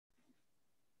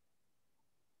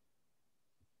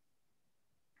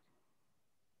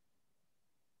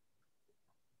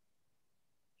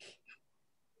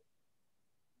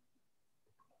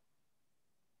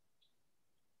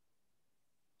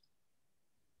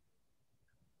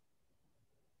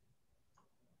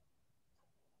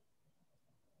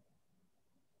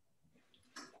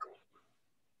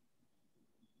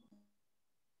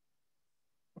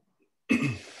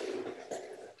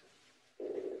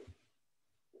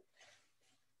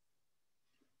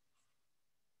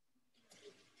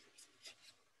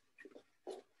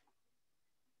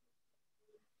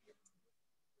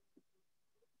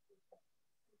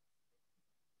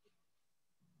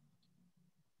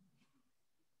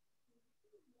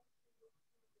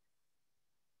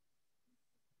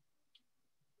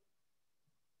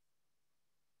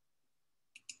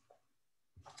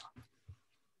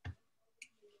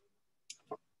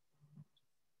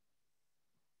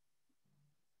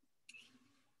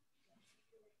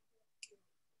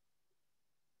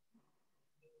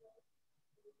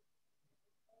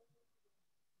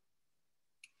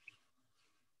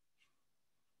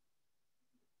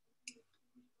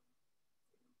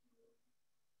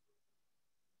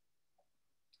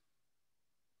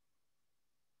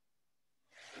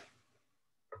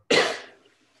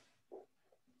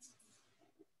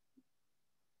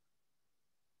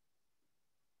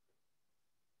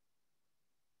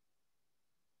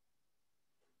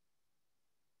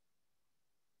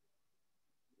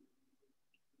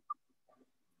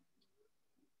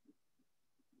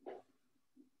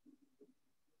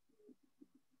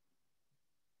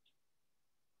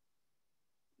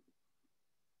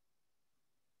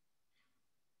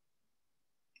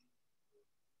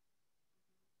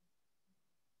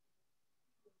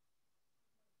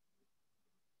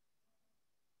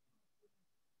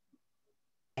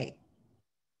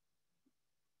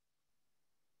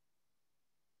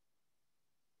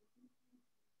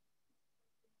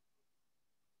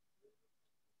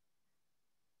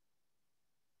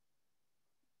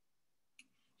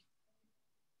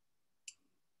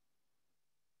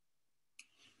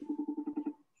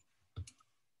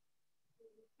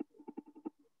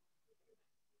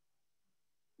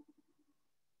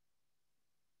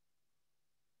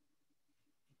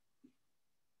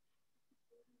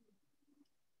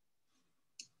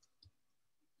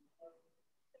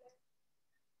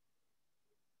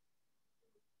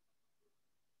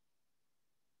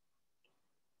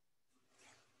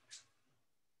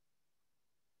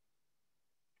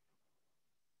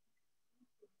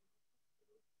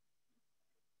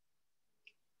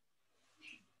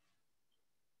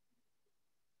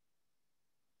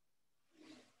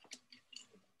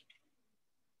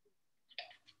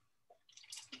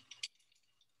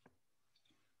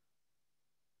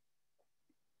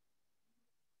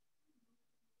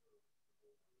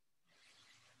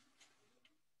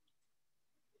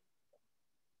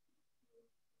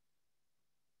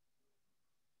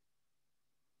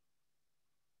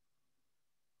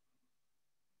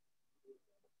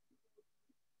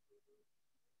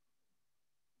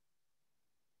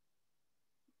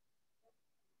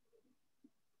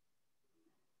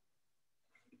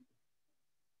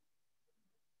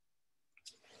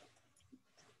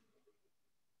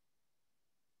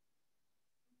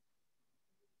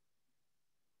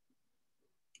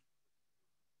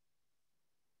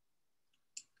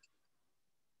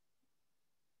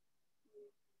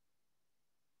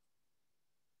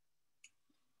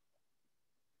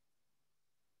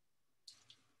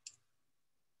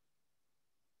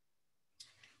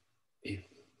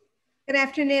Good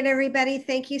afternoon, everybody.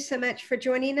 Thank you so much for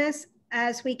joining us.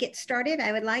 As we get started,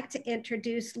 I would like to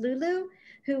introduce Lulu,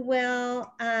 who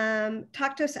will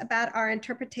talk to us about our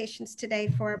interpretations today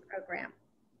for our program.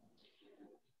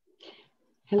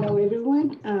 Hello,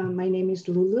 everyone. My name is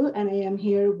Lulu, and I am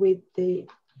here with the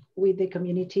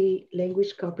Community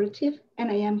Language Cooperative. And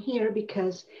I am here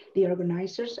because the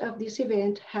organizers of this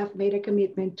event have made a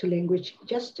commitment to language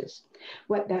justice.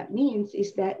 What that means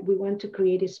is that we want to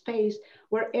create a space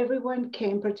where everyone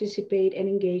can participate and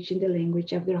engage in the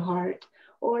language of their heart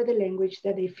or the language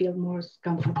that they feel most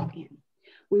comfortable in.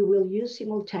 We will use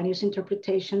simultaneous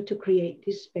interpretation to create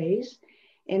this space.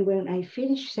 And when I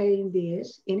finish saying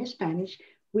this in Spanish,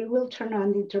 we will turn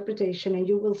on the interpretation and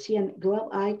you will see a globe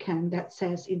icon that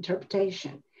says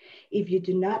interpretation. If you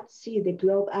do not see the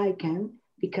globe icon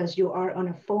because you are on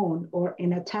a phone or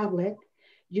in a tablet,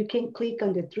 you can click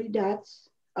on the three dots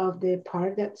of the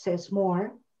part that says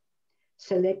more,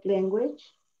 select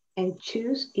language, and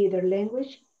choose either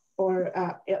language or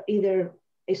either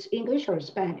it's English or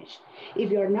Spanish.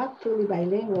 If you're not fully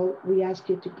bilingual, we ask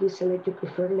you to please select your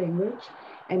preferred language.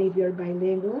 And if you're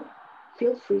bilingual,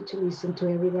 feel free to listen to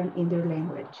everyone in their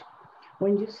language.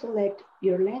 When you select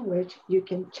your language, you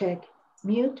can check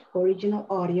mute original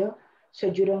audio so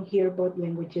you don't hear both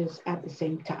languages at the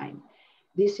same time.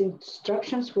 These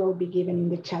instructions will be given in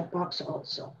the chat box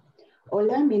also.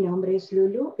 Hola, mi nombre es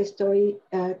Lulu, estoy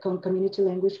con Community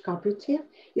Language Cooperative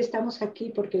y estamos aquí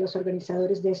porque los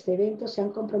organizadores de este evento se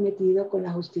han comprometido con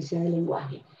la justicia del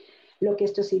lenguaje. Lo que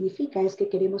esto significa es que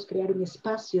queremos crear un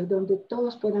espacio donde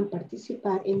todos puedan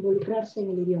participar e involucrarse en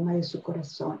el idioma de su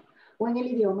corazón o en el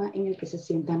idioma en el que se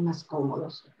sientan más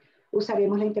cómodos.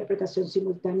 Usaremos la interpretación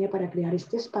simultánea para crear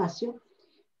este espacio.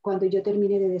 Cuando yo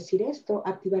termine de decir esto,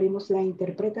 activaremos la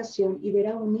interpretación y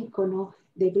verá un icono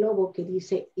de globo que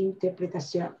dice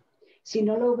interpretación. Si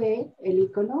no lo ve el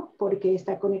icono porque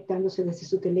está conectándose desde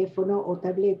su teléfono o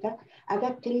tableta,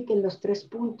 haga clic en los tres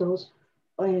puntos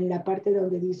o en la parte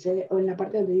donde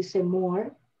dice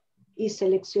more y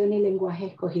seleccione el lenguaje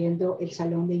escogiendo el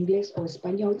salón de inglés o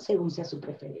español según sea su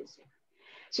preferencia.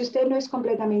 Si usted no es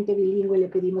completamente bilingüe, le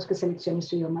pedimos que seleccione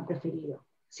su idioma preferido.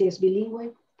 Si es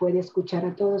bilingüe, puede escuchar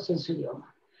a todos en su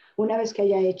idioma. Una vez que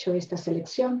haya hecho esta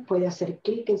selección, puede hacer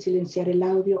clic en silenciar el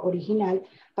audio original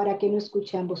para que no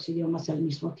escuche ambos idiomas al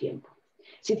mismo tiempo.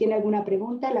 Si tiene alguna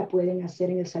pregunta, la pueden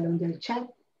hacer en el salón del chat.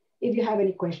 If you have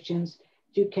any questions,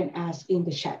 you can ask in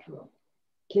the chat room.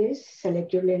 Please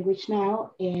select your language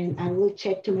now, and I will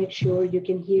check to make sure you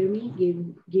can hear me,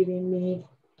 giving me.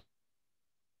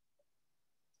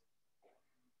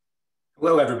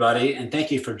 Hello, everybody, and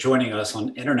thank you for joining us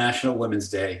on International Women's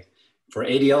Day for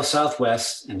ADL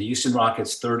Southwest and the Houston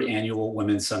Rockets' third annual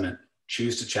Women's Summit,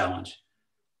 Choose to Challenge.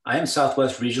 I am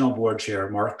Southwest Regional Board Chair,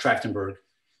 Mark Trachtenberg,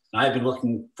 and I have been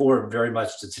looking forward very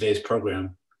much to today's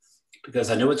program because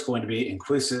I know it's going to be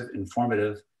inclusive,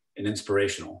 informative, and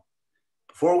inspirational.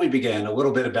 Before we begin, a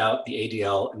little bit about the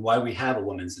ADL and why we have a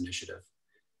women's initiative.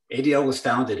 ADL was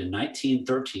founded in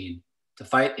 1913 to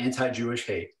fight anti-Jewish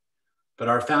hate, but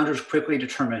our founders quickly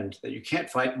determined that you can't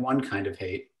fight one kind of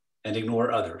hate and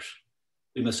ignore others.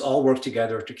 We must all work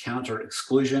together to counter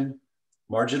exclusion,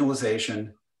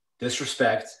 marginalization,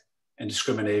 disrespect, and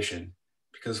discrimination,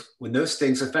 because when those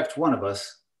things affect one of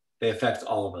us, they affect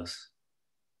all of us.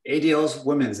 ADL's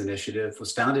Women's Initiative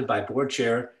was founded by Board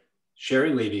Chair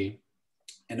Sherry Levy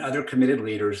and other committed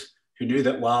leaders who knew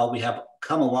that while we have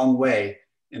come a long way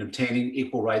in obtaining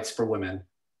equal rights for women,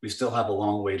 we still have a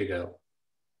long way to go.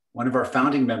 One of our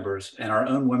founding members and our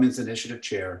own Women's Initiative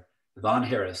Chair, Yvonne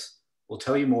Harris, will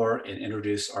tell you more and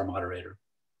introduce our moderator.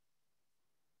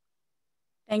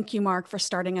 Thank you, Mark, for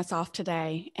starting us off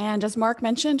today. And as Mark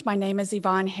mentioned, my name is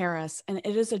Yvonne Harris, and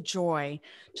it is a joy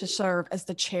to serve as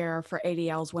the chair for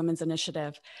ADL's Women's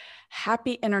Initiative.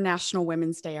 Happy International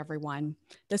Women's Day, everyone.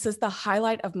 This is the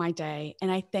highlight of my day, and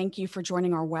I thank you for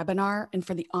joining our webinar and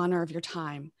for the honor of your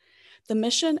time. The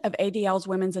mission of ADL's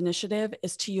Women's Initiative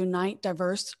is to unite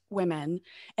diverse women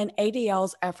and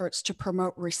ADL's efforts to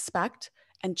promote respect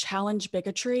and challenge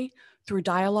bigotry through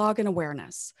dialogue and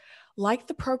awareness. Like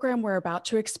the program we're about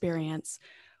to experience,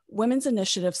 Women's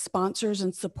Initiative sponsors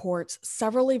and supports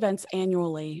several events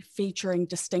annually featuring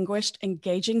distinguished,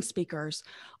 engaging speakers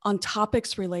on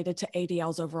topics related to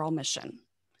ADL's overall mission.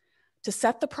 To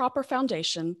set the proper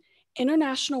foundation,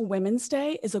 International Women's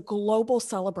Day is a global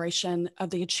celebration of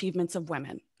the achievements of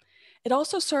women. It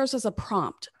also serves as a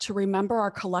prompt to remember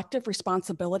our collective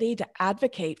responsibility to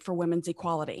advocate for women's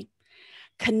equality.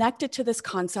 Connected to this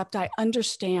concept, I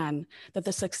understand that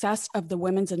the success of the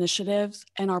women's initiatives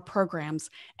and our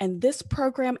programs, and this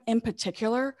program in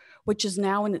particular, which is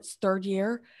now in its third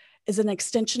year, is an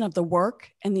extension of the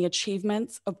work and the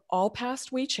achievements of all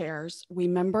past WE chairs, WE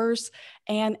members,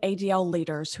 and ADL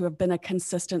leaders who have been a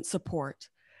consistent support.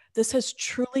 This has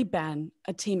truly been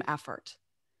a team effort.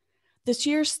 This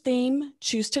year's theme,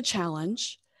 Choose to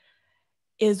Challenge,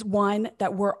 is one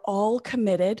that we're all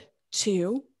committed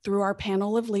to through our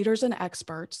panel of leaders and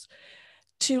experts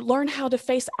to learn how to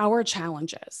face our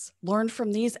challenges, learn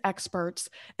from these experts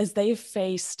as they've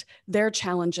faced their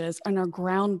challenges and are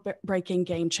groundbreaking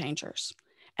game changers,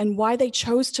 and why they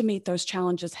chose to meet those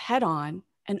challenges head on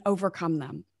and overcome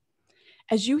them.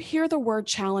 As you hear the word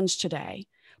challenge today,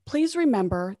 please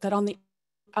remember that on the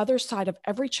other side of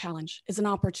every challenge is an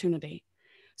opportunity.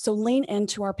 So lean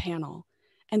into our panel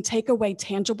and take away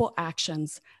tangible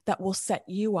actions that will set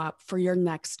you up for your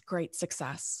next great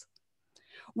success.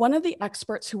 One of the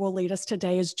experts who will lead us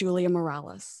today is Julia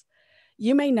Morales.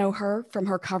 You may know her from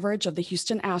her coverage of the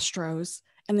Houston Astros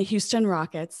and the Houston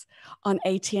Rockets on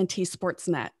AT&T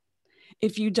Sportsnet.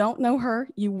 If you don't know her,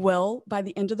 you will by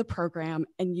the end of the program,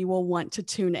 and you will want to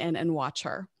tune in and watch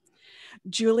her.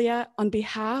 Julia, on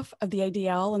behalf of the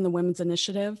ADL and the Women's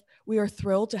Initiative, we are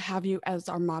thrilled to have you as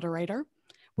our moderator.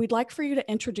 We'd like for you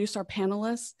to introduce our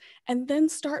panelists and then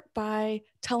start by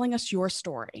telling us your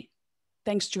story.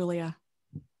 Thanks, Julia.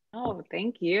 Oh,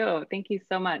 thank you. Thank you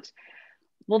so much.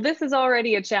 Well, this is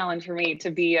already a challenge for me to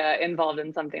be involved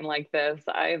in something like this.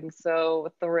 I'm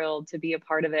so thrilled to be a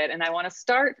part of it. And I want to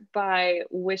start by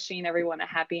wishing everyone a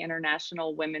happy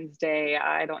International Women's Day.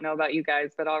 I don't know about you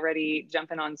guys, but already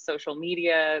jumping on social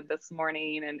media this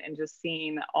morning and just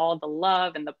seeing all the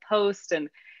love and the posts, and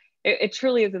it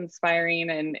truly is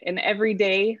inspiring. And every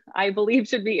day I believe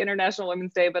should be International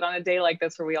Women's Day, but on a day like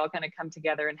this where we all kind of come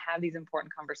together and have these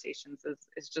important conversations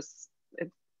is just,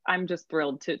 I'm just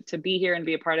thrilled to be here and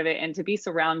be a part of it, and to be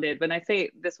surrounded. When I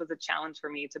say this was a challenge for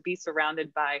me, to be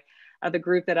surrounded by the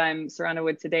group that I'm surrounded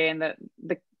with today, and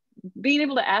the being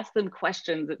able to ask them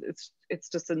questions, it's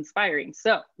just inspiring.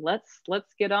 So let's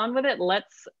get on with it.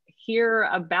 Let's hear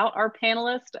about our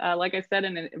panelists. Like I said,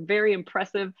 in a very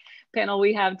impressive panel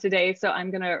we have today. So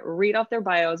I'm going to read off their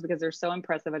bios because they're so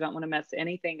impressive. I don't want to mess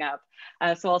anything up.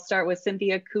 So I'll start with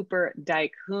Cynthia Cooper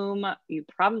Dyke, whom you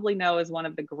probably know as one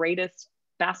of the greatest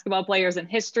basketball players in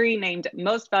history, named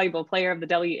most valuable player of the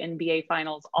WNBA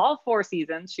finals all 4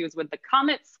 seasons. She was with the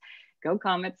Comets, go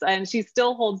Comets, and she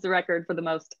still holds the record for the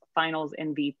most finals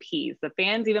MVPs. The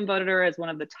fans even voted her as one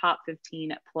of the top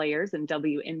 15 players in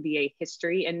WNBA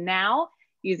history, and now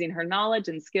using her knowledge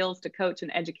and skills to coach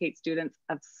and educate students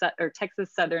of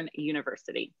Texas Southern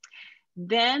University.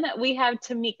 Then we have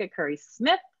Tamika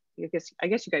Curry-Smith. I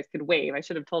guess you guys could wave. I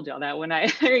should have told y'all that when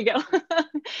there you go.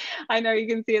 I know you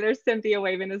can see there's Cynthia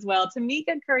waving as well.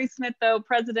 Tamika Curry-Smith, though,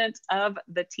 president of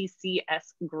the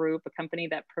TCS Group, a company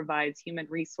that provides human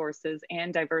resources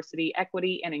and diversity,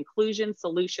 equity, and inclusion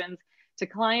solutions to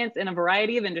clients in a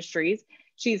variety of industries.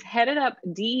 She's headed up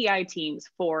DEI teams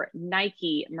for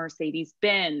Nike,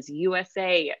 Mercedes-Benz,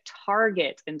 USA,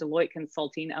 Target, and Deloitte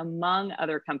Consulting, among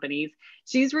other companies.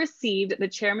 She's received the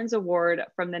Chairman's Award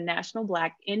from the National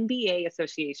Black NBA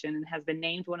Association and has been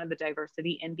named one of the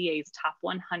Diversity NBA's top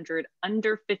 100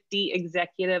 under 50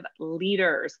 executive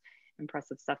leaders.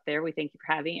 Impressive stuff there. We thank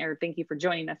you for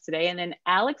joining us today. And then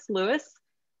Alex Lewis,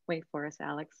 wait for us,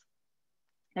 Alex.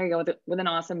 There you go, with an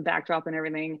awesome backdrop and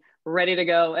everything, ready to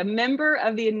go. A member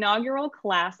of the inaugural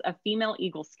class of female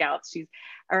Eagle Scouts.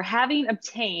 Having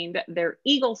obtained their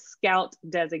Eagle Scout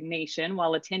designation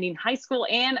while attending high school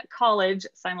and college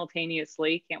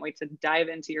simultaneously. Can't wait to dive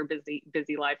into your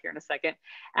busy life here in a second.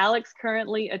 Alex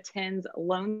currently attends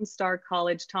Lone Star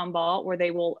College Tomball, where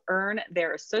they will earn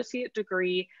their associate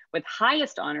degree with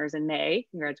highest honors in May.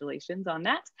 Congratulations on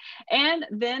that. And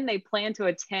then they plan to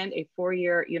attend a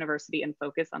 4-year university and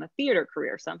focus on a theater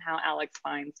career. Somehow Alex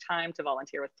finds time to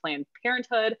volunteer with Planned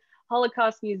Parenthood,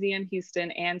 Holocaust Museum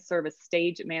Houston, and serve as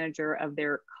stage manager of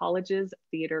their college's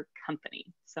theater company.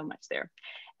 So much there.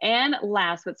 And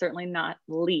last but certainly not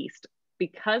least,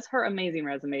 because her amazing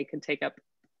resume could take up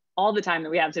all the time that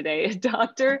we have today,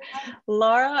 Dr.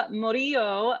 Laura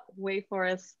Murillo, wait for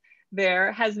us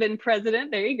there, has been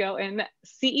president, there you go, and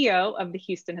CEO of the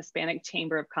Houston Hispanic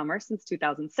Chamber of Commerce since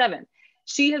 2007.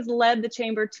 She has led the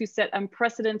chamber to set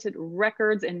unprecedented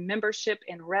records in membership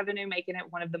and revenue, making it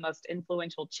one of the most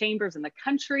influential chambers in the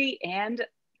country and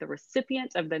the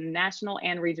recipient of the National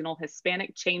and Regional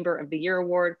Hispanic Chamber of the Year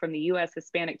Award from the U.S.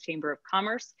 Hispanic Chamber of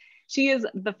Commerce. She is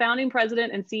the founding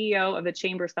president and CEO of the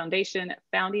Chamber's Foundation,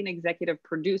 founding executive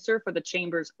producer for the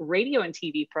Chamber's radio and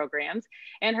TV programs,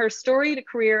 and her storied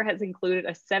career has included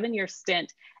a 7-year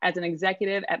stint as an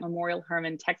executive at Memorial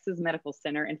Hermann Texas Medical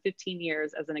Center and 15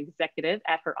 years as an executive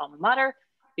at her alma mater,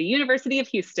 the University of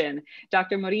Houston.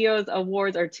 Dr. Murillo's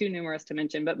awards are too numerous to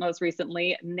mention, but most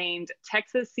recently named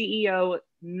Texas CEO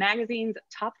Magazine's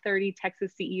Top 30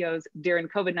 Texas CEOs during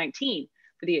COVID-19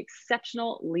 for the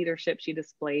exceptional leadership she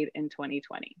displayed in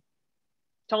 2020.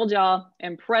 Told y'all,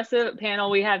 impressive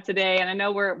panel we have today, and I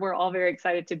know we're all very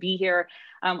excited to be here.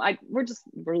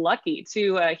 We're lucky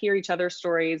to hear each other's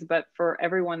stories, but for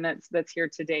everyone that's here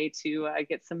today to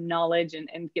get some knowledge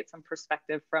and get some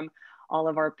perspective from all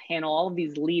of our panel, all of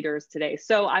these leaders today.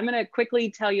 So I'm going to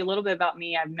quickly tell you a little bit about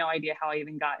me. I have no idea how I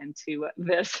even got into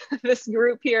this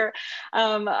group here,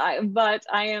 but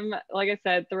I am, like I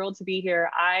said, thrilled to be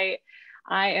here. I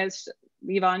as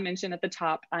Yvonne mentioned at the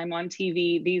top, I'm on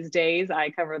TV these days.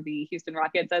 I cover the Houston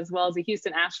Rockets as well as the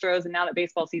Houston Astros. And now that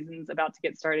baseball season's about to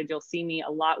get started, you'll see me a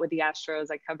lot with the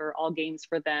Astros. I cover all games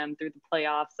for them through the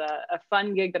playoffs, a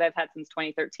fun gig that I've had since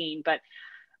 2013.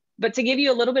 But to give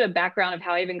you a little bit of background of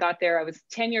how I even got there, I was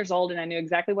 10 years old and I knew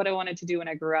exactly what I wanted to do when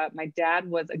I grew up. My dad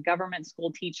was a government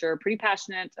school teacher, pretty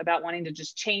passionate about wanting to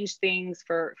just change things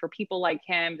for people like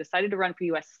him, decided to run for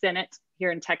US Senate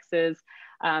here in Texas.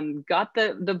 Got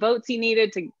the votes he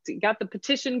needed to got the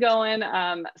petition going,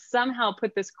 somehow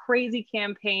put this crazy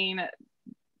campaign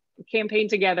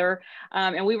together,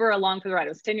 and we were along for the ride. I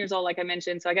was 10 years old, like I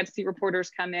mentioned, so I got to see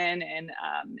reporters come in and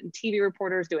TV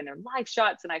reporters doing their live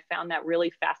shots, and I found that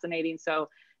really fascinating. So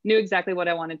knew exactly what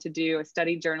I wanted to do. I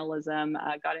studied journalism,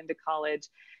 got into college.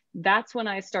 That's when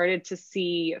I started to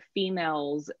see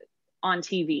females on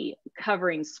TV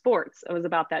covering sports. It was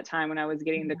about that time when I was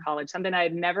getting into college. Something I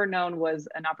had never known was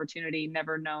an opportunity,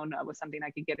 never known was something I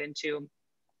could get into.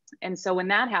 And so when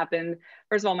that happened,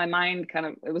 first of all, my mind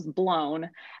it was blown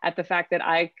at the fact that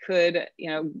I could,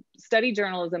 study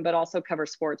journalism, but also cover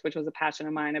sports, which was a passion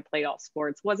of mine. I played all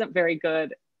sports, wasn't very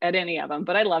good at any of them,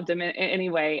 but I loved them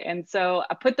anyway. And so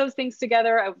I put those things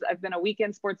together. I've been a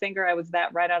weekend sports anchor. I was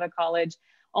that right out of college,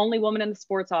 only woman in the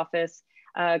sports office.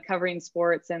 Covering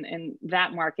sports and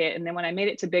that market. And then when I made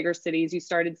it to bigger cities, you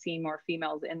started seeing more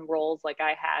females in roles like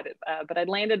I had. But I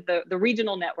landed the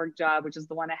regional network job, which is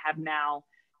the one I have now,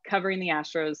 covering the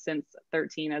Astros since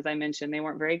 13, as I mentioned. They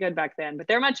weren't very good back then, but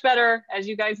they're much better. As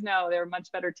you guys know, they're a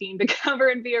much better team to cover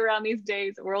and be around these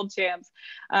days, world champs.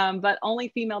 But only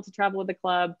female to travel with the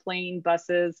club, plane,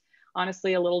 buses.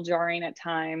 Honestly, a little jarring at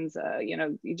times.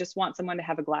 You just want someone to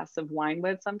have a glass of wine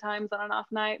with sometimes on an off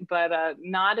night, but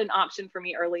not an option for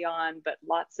me early on, but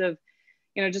lots of,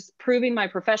 just proving my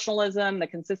professionalism, the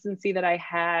consistency that I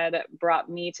had brought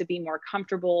me to be more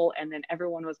comfortable. And then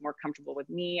everyone was more comfortable with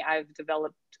me. I've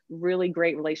developed really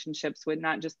great relationships with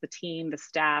not just the team, the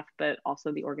staff, but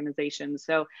also the organization.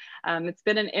 So it's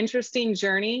been an interesting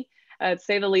journey. To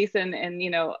say the least, and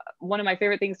one of my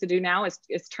favorite things to do now is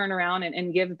turn around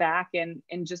and give back and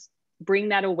just bring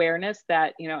that awareness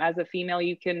that as a female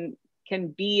you can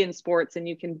be in sports and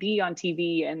you can be on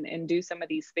TV and do some of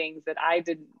these things that I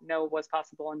didn't know was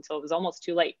possible until it was almost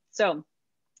too late. So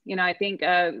I think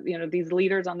these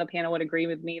leaders on the panel would agree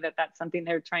with me that that's something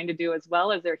they're trying to do as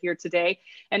well, as they're here today.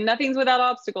 And nothing's without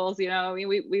obstacles.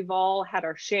 We've all had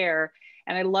our share.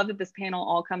 And I love that this panel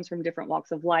all comes from different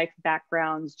walks of life,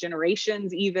 backgrounds,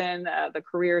 generations, even the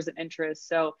careers and interests.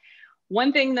 So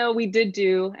one thing though we did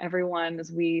do, everyone,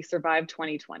 is we survived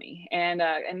 2020 and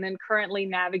then currently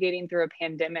navigating through a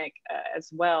pandemic as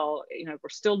well. We're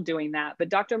still doing that. But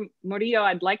Dr. Murillo,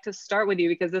 I'd like to start with you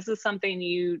because this is something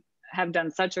you have done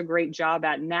such a great job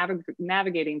at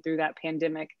navigating through that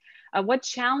pandemic. What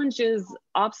challenges,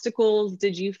 obstacles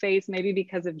did you face, maybe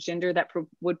because of gender, that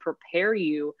would prepare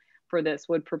you for this,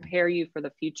 would prepare you for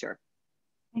the future?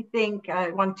 I think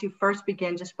I want to first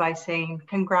begin just by saying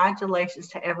congratulations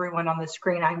to everyone on the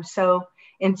screen. I'm so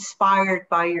inspired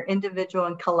by your individual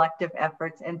and collective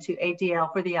efforts, and to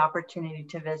ADL for the opportunity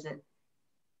to visit.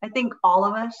 I think all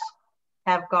of us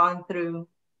have gone through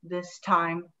this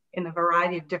time in a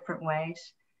variety of different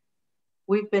ways.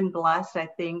 We've been blessed, I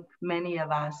think, many of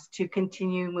us, to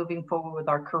continue moving forward with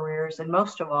our careers and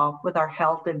most of all with our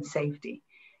health and safety.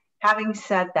 Having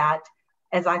said that,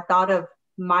 as I thought of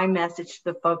my message to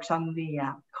the folks on the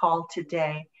call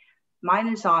today, mine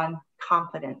is on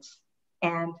confidence.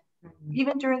 And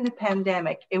even during the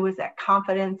pandemic, it was that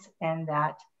confidence and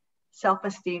that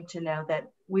self-esteem to know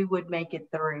that we would make it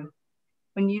through.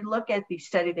 When you look at the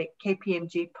study that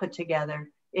KPMG put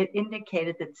together, it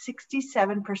indicated that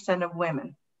 67% of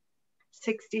women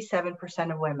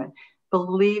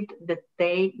believed that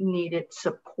they needed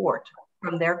support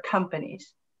from their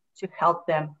companies to help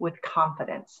them with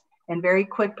confidence. And very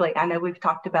quickly, I know we've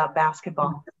talked about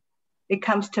basketball. It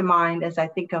comes to mind as I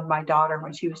think of my daughter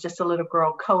when she was just a little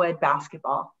girl, co-ed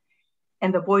basketball.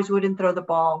 And the boys wouldn't throw the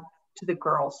ball to the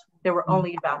girls. There were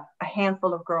only about a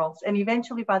handful of girls. And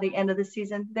eventually by the end of the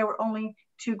season, there were only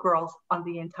 2 girls on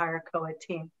the entire co-ed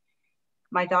team.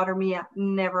 My daughter Mia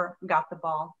never got the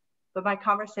ball, but my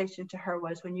conversation to her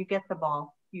was, when you get the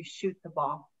ball, you shoot the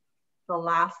ball. The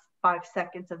last 5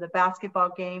 seconds of the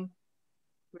basketball game,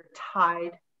 we're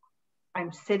tied.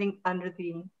 I'm sitting under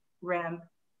the rim.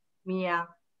 Mia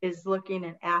is looking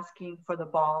and asking for the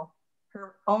ball.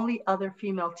 Her only other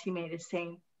female teammate is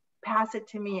saying, pass it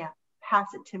to Mia, pass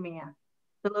it to Mia.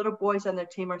 The little boys on their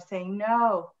team are saying,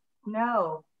 no,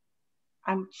 no.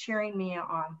 I'm cheering Mia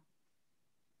on.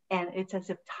 And it's as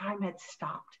if time had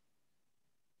stopped.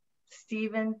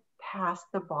 Stephen passed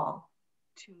the ball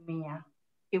to Mia.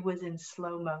 It was in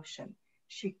slow motion.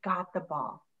 She got the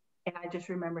ball. And I just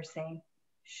remember saying,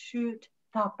 shoot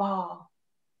the ball.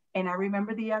 And I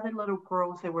remember the other little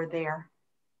girls that were there.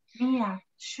 Mia,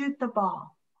 shoot the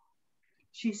ball.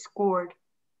 She scored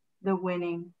the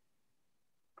winning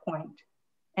point.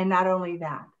 And not only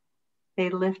that, they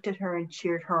lifted her and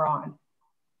cheered her on.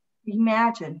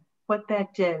 Imagine what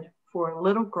that did for a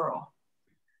little girl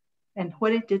and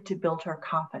what it did to build her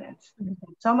confidence. And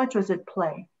so much was at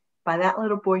play by that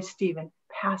little boy, Stephen,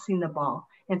 passing the ball.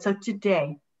 And so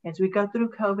today, as we go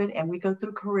through COVID and we go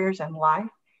through careers and life,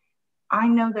 I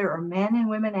know there are men and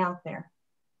women out there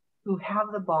who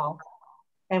have the ball,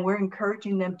 and we're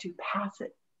encouraging them to pass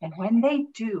it. And when they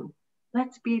do,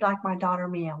 let's be like my daughter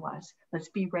Mia was. Let's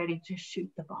be ready to shoot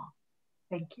the ball.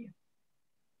 Thank you.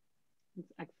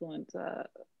 It's excellent.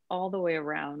 All the way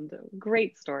around.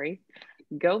 Great story.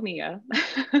 Go Mia,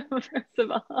 first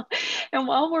of all. And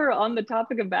while we're on the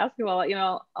topic of basketball, you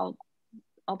know, I'll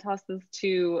toss this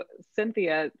to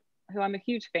Cynthia, who I'm a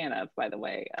huge fan of, by the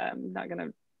way. I'm not going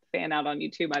to fan out on you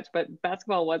too much, but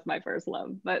basketball was my first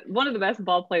love. But one of the best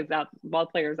ball players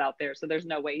out there. So there's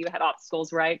no way you had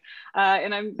obstacles, right?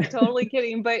 And I'm totally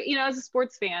kidding. But you know, as a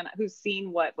sports fan who's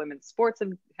seen what women's sports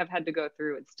have had to go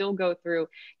through and still go through,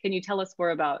 can you tell us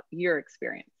more about your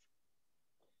experience?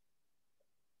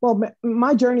 Well,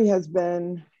 my journey has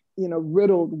been, you know,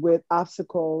 riddled with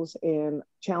obstacles and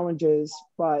challenges,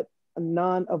 but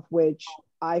none of which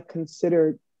I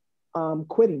considered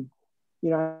quitting. You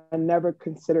know, I never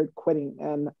considered quitting.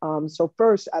 And so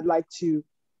first, I'd like to,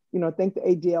 you know, thank the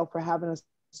ADL for having us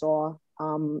all,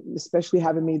 especially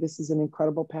having me. This is an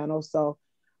incredible panel. So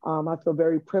I feel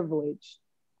very privileged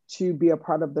to be a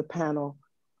part of the panel.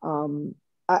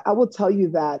 I will tell you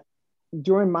that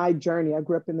during my journey, I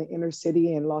grew up in the inner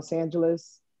city in Los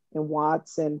Angeles and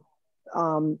Watts, and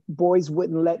boys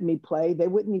wouldn't let me play. They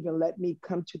wouldn't even let me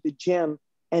come to the gym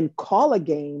and call a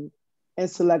game and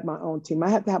select my own team. I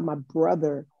had to have my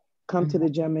brother come to the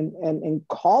gym and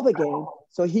call the game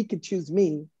so he could choose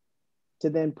me to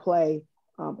then play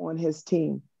on his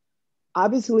team.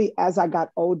 Obviously, as I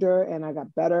got older and I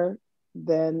got better,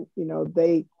 then, you know,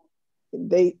 they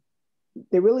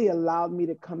really allowed me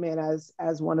to come in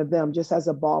as one of them, just as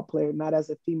a ball player, not as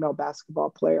a female basketball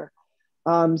player.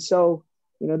 So,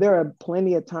 you know, there are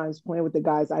plenty of times playing with the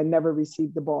guys, I never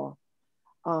received the ball.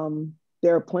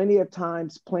 There are plenty of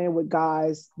times playing with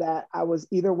guys that I was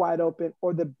either wide open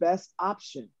or the best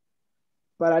option,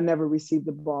 but I never received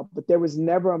the ball. But there was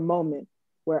never a moment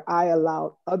where I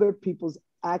allowed other people's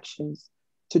actions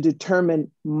to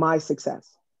determine my success.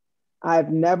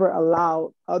 I've never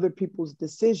allowed other people's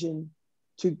decision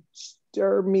to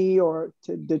stir me or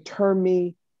to deter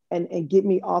me and get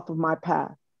me off of my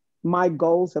path. My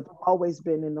goals have always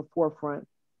been in the forefront.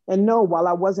 And no, while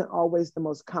I wasn't always the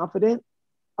most confident,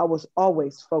 I was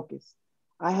always focused.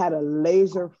 I had a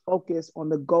laser focus on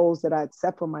the goals that I had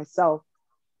set for myself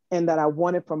and that I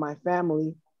wanted for my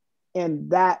family.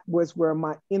 And that was where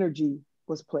my energy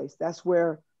was placed. That's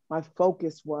where my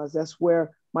focus was. That's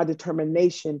where my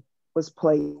determination was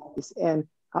placed. And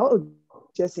I would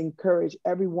just encourage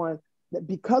everyone that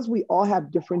because we all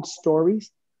have different stories,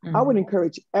 I would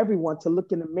encourage everyone to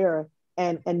look in the mirror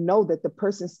and know that the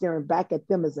person staring back at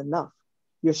them is enough.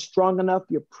 You're strong enough,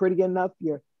 you're pretty enough,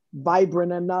 you're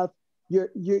vibrant enough.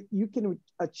 You can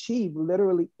achieve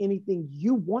literally anything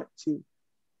you want to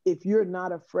if you're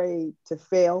not afraid to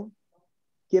fail,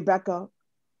 get back up,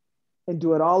 and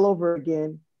do it all over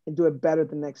again and do it better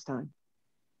the next time.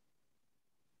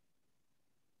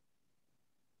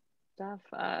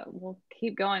 We'll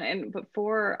keep going. And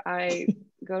before I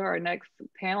go to our next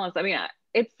panelist, I mean,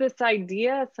 it's this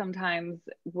idea sometimes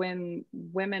when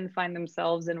women find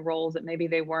themselves in roles that maybe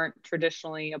they weren't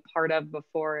traditionally a part of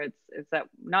before, it's that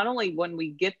not only when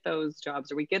we get those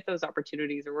jobs or we get those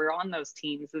opportunities or we're on those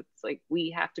teams, it's like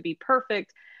we have to be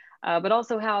perfect, but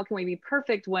also how can we be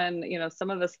perfect when, you know,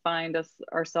 some of us find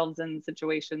ourselves in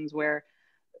situations where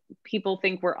people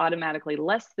think we're automatically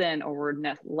less than or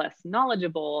we're less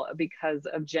knowledgeable because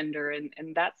of gender.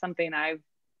 And that's something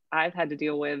I've had to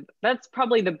deal with. That's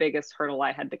probably the biggest hurdle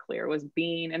I had to clear, was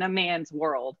being in a man's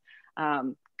world.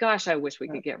 Gosh, I wish we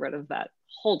could get rid of that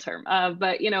whole term.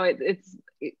 But you know, it's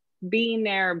being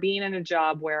there, being in a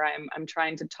job where I'm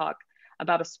trying to talk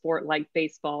about a sport like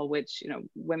baseball, which, you know,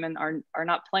 women are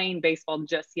not playing baseball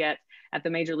just yet at the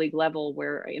major league level,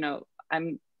 where, you know,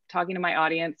 I'm talking to my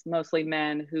audience, mostly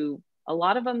men, who a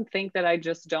lot of them think that I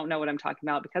just don't know what I'm talking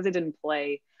about because I didn't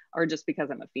play, or just because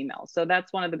I'm a female. So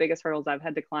that's one of the biggest hurdles I've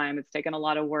had to climb. It's taken a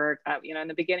lot of work. You know, in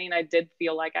the beginning, I did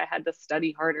feel like I had to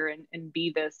study harder and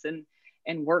be this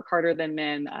and work harder than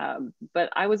men. But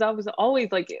I was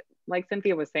always like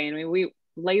Cynthia was saying, I mean, we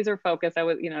laser focused. I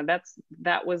was, you know,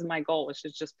 that was my goal, was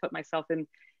to just put myself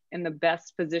in the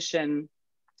best position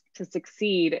to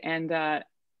succeed. And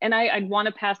I'd want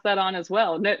to pass that on as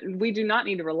well. We do not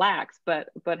need to relax, but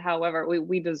however,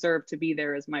 we deserve to be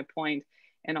there, is my point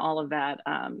in all of that.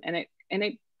 And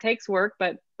it takes work,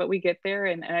 but we get there.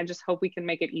 And I just hope we can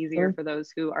make it easier for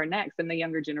those who are next in the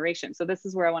younger generation. So this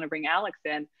is where I want to bring Alex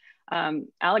in.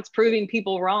 Alex, proving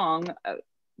people wrong,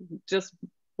 just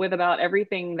with about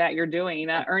everything that you're doing,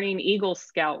 earning Eagle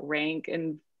Scout rank,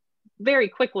 and very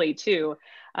quickly too.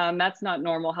 That's not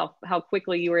normal how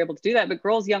quickly you were able to do that, but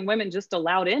girls, young women just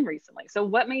allowed in recently. So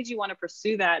what made you want to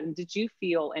pursue that? And did you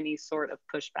feel any sort of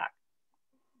pushback?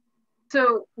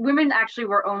 So women actually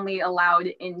were only allowed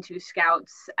into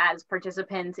Scouts as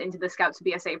participants into the Scouts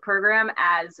BSA program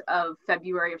as of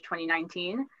February of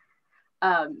 2019.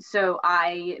 So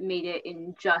I made it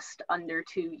in just under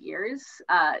 2 years.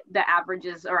 The average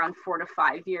is around 4 to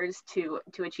 5 years to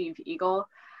achieve Eagle.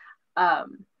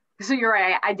 So you're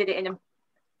right, I did it in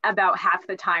about half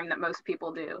the time that most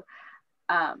people do.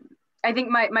 I think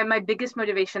my biggest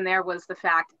motivation there was the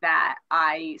fact that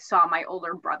I saw my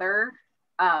older brother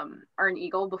earn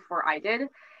Eagle before I did.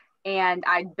 And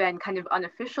I'd been kind of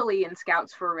unofficially in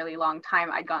Scouts for a really long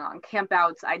time. I'd gone on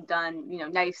campouts, I'd done, you know,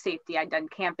 knife safety, I'd done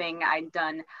camping, I'd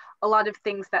done a lot of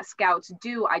things that Scouts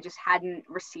do. I just hadn't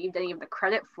received any of the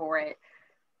credit for it,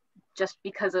 just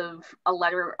because of a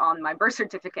letter on my birth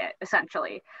certificate,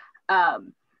 essentially.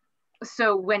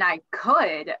 So when I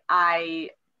could, I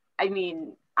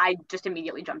just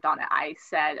immediately jumped on it. I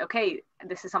said, okay,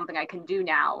 this is something I can do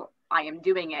now. I am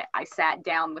doing it. I sat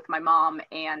down with my mom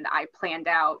and I planned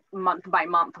out month by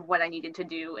month what I needed to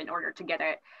do in order to get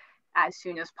it as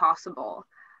soon as possible.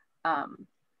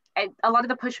 A lot of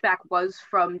the pushback was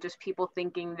from just people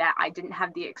thinking that I didn't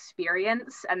have the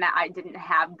experience and that I didn't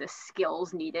have the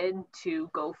skills needed to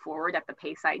go forward at the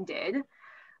pace I did.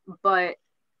 But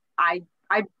I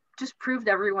just proved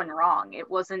everyone wrong. It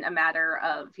wasn't a matter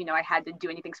of, you know, I had to do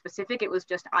anything specific. It was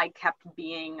just I kept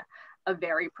being a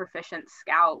very proficient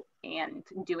Scout and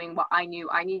doing what I knew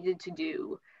I needed to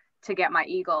do to get my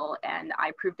Eagle, and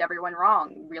I proved everyone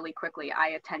wrong really quickly. I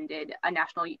attended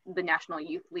the National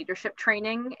Youth Leadership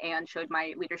Training and showed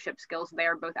my leadership skills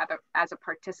there, both as a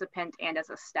participant and as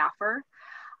a staffer.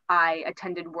 I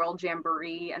attended World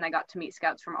Jamboree and I got to meet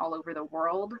Scouts from all over the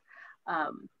world.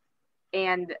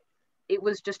 And it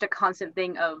was just a constant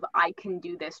thing of, I can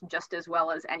do this just as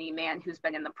well as any man who's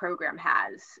been in the program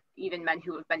has, even men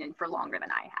who have been in for longer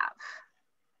than I have.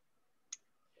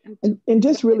 And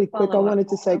just really quick, I wanted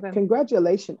to say,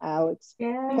 congratulations, Alex.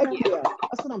 Yeah. Heck yeah,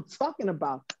 that's what I'm talking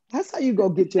about. That's how you go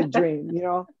get your dream, you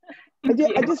know?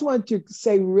 I just wanted to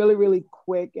say really, really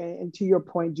quick, and to your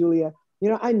point, Julia, you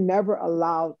know, I never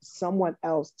allowed someone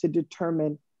else to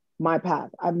determine my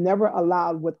path. I've never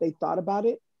allowed what they thought about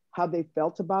it, how they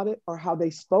felt about it, or how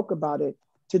they spoke about it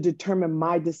to determine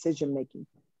my decision-making.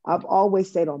 I've always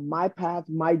stayed on my path,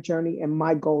 my journey, and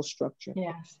my goal structure.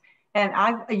 Yes, and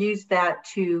I've used that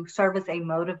to serve as a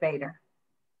motivator,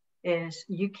 is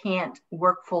you can't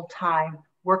work full-time,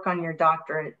 work on your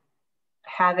doctorate,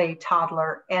 have a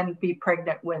toddler, and be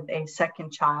pregnant with a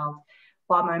second child,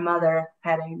 while my mother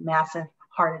had a massive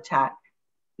heart attack.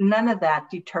 None of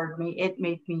that deterred me. It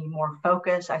made me more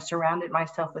focused. I surrounded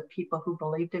myself with people who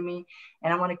believed in me.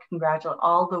 And I want to congratulate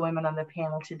all the women on the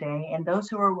panel today and those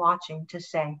who are watching to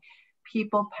say,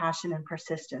 people, passion, and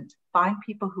persistence. Find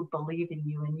people who believe in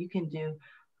you, and you can do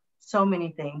so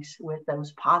many things with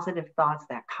those positive thoughts,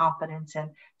 that confidence,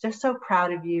 and just so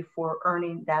proud of you for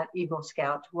earning that Eagle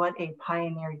Scout. What a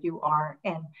pioneer you are,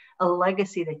 and a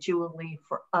legacy that you will leave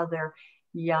for other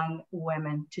young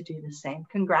women to do the same.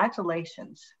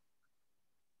 Congratulations.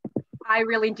 I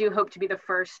really do hope to be the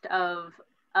first of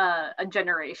a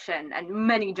generation and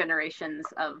many generations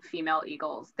of female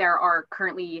Eagles. There are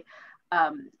currently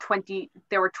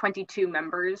 22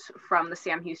 members from the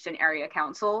Sam Houston Area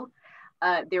Council.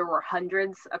 there were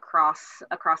hundreds across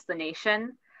the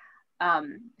nation.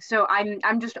 So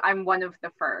I'm one of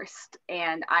the first,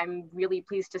 and I'm really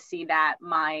pleased to see that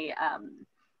my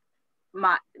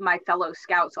fellow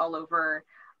scouts all over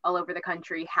the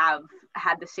country have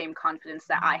had the same confidence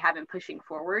that I have in pushing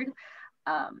forward,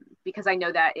 because I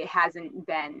know that it hasn't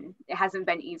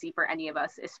been easy for any of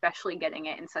us, especially getting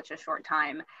it in such a short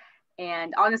time.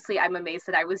 And honestly, I'm amazed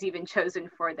that I was even chosen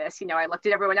for this. You know, I looked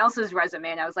at everyone else's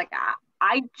resume and I was like,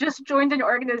 I just joined an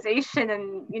organization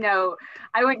and, you know,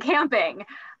 I went camping.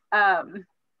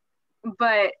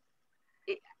 But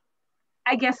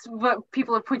I guess what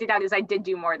people have pointed out is I did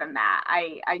do more than that.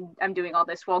 I'm doing all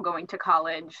this while going to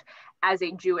college as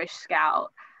a Jewish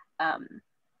scout.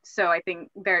 So I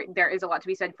think there is a lot to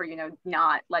be said for, you know,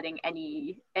 not letting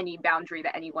any boundary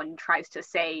that anyone tries to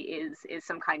say is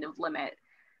some kind of limit,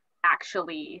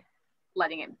 actually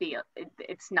letting it be.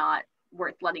 It's not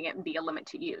worth letting it be a limit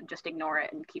to you. Just ignore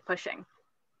it and keep pushing.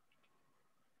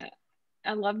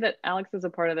 I love that Alex is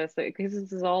a part of this, because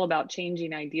this is all about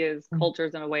changing ideas,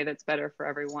 cultures in a way that's better for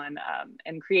everyone,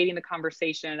 and creating the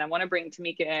conversation. I want to bring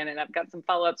Tamika in, and I've got some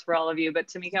follow-ups for all of you, but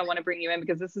Tamika, I want to bring you in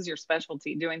because this is your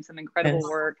specialty, doing some incredible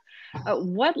work.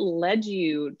 What led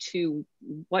you to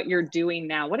what you're doing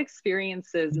now? What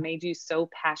experiences made you so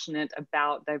passionate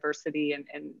about diversity and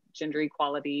gender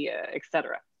equality, et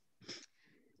cetera?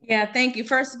 Yeah, thank you.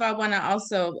 First of all, I want to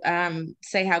also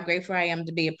say how grateful I am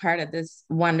to be a part of this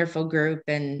wonderful group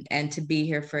and to be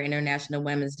here for International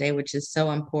Women's Day, which is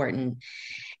so important.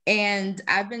 And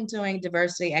I've been doing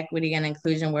diversity, equity, and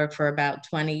inclusion work for about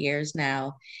 20 years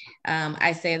now.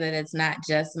 I say that it's not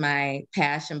just my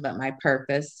passion, but my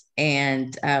purpose,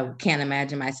 and can't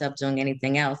imagine myself doing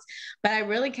anything else. But I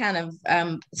really kind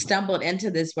of stumbled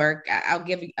into this work. I'll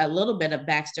give you a little bit of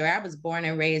backstory. I was born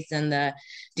and raised in the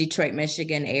Detroit,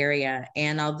 Michigan area.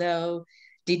 And although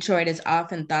Detroit is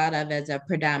often thought of as a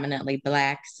predominantly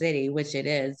Black city, which it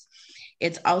is,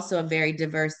 it's also a very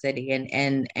diverse city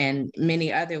in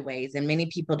many other ways. And many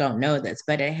people don't know this,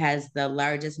 but it has the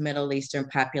largest Middle Eastern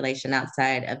population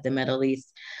outside of the Middle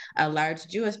East, a large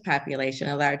Jewish population,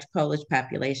 a large Polish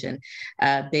population,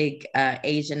 a big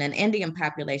Asian and Indian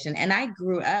population. And I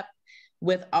grew up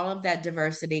with all of that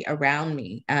diversity around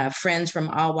me, friends from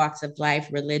all walks of life,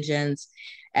 religions,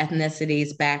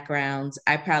 ethnicities, backgrounds.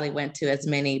 I probably went to as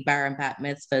many bar and bat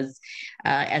mitzvahs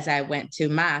as I went to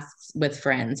mosques with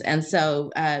friends. And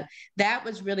so that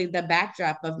was really the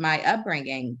backdrop of my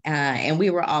upbringing. And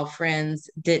we were all friends,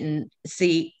 didn't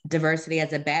see diversity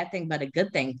as a bad thing, but a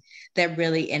good thing that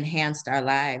really enhanced our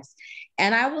lives.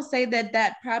 And I will say that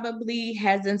that probably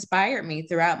has inspired me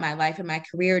throughout my life and my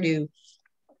career to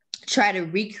try to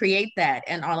recreate that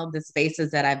in all of the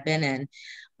spaces that I've been in.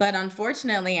 But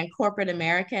unfortunately, in corporate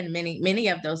America and many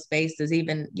of those spaces,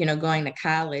 even, you know, going to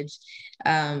college,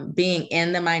 being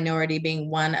in the minority, being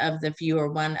one of the few or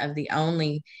one of the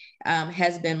only,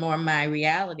 has been more my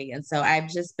reality. And so I've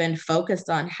just been focused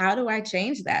on, how do I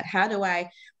change that? How do I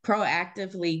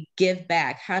proactively give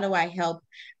back? How do I help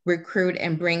recruit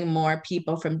and bring more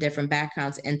people from different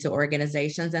backgrounds into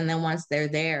organizations? And then once they're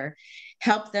there,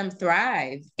 help them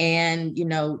thrive and, you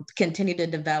know, continue to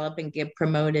develop and get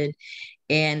promoted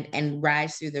and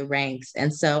rise through the ranks.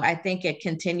 And so I think it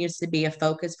continues to be a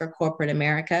focus for corporate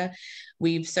America.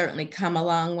 We've certainly come a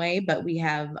long way, but we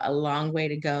have a long way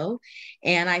to go.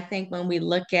 And I think when we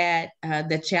look at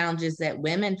the challenges that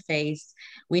women face,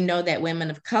 we know that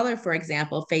women of color, for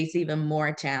example, face even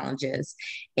more challenges.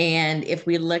 And if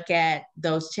we look at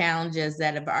those challenges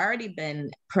that have already been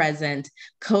present,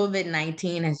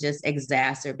 COVID-19 has just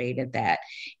exacerbated that.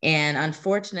 And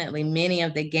unfortunately, many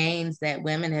of the gains that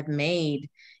women have made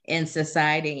in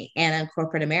society and in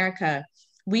corporate America,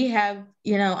 we have,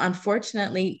 you know,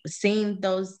 unfortunately seen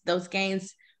those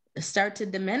gains start to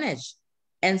diminish.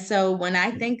 And so when I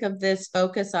think of this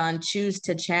focus on choose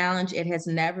to challenge, it has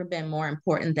never been more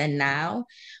important than now,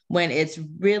 when it's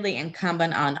really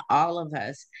incumbent on all of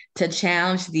us to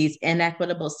challenge these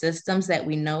inequitable systems that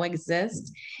we know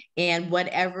exist. And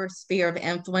whatever sphere of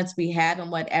influence we have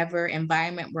and whatever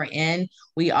environment we're in,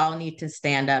 we all need to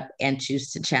stand up and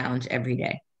choose to challenge every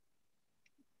day.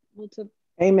 Well, to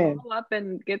Amen. follow up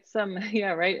and get some,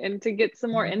 yeah, right. And to get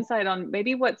some more insight on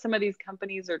maybe what some of these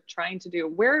companies are trying to do,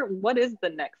 what is the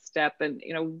next step? And,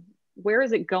 you know, where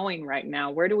is it going right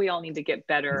now? Where do we all need to get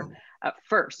better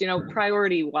first, you know,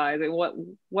 priority wise?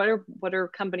 What are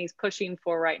companies pushing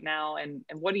for right now? And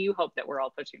what do you hope that we're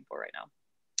all pushing for right now?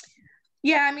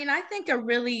 Yeah, I mean, I think a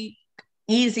really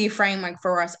easy framework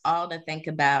for us all to think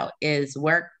about is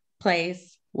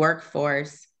workplace,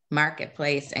 workforce,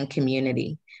 marketplace, and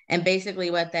community. And basically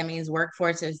what that means,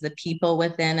 workforce is the people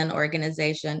within an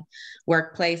organization,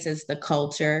 workplace is the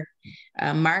culture,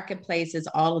 marketplace is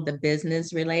all of the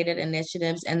business related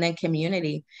initiatives, and then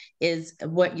community is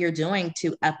what you're doing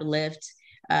to uplift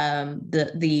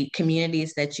the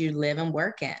communities that you live and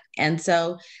work in. And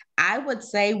so I would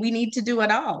say we need to do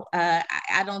it all.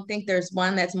 I don't think there's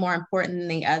one that's more important than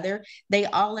the other. They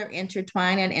all are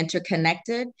intertwined and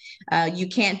interconnected. You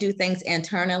can't do things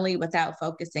internally without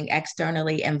focusing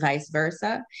externally, and vice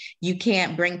versa. You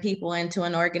can't bring people into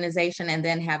an organization and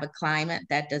then have a climate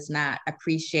that does not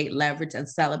appreciate, leverage, and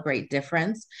celebrate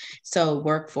difference. So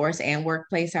workforce and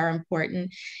workplace are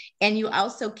important. And you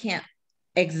also can't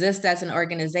exist as an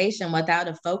organization without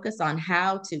a focus on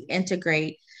how to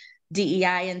integrate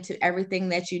DEI into everything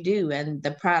that you do, and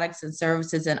the products and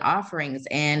services and offerings,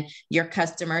 and your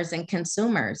customers and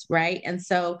consumers, right? And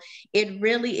so it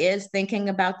really is thinking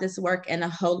about this work in a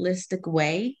holistic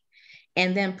way,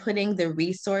 and then putting the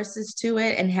resources to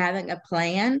it and having a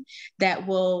plan that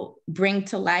will bring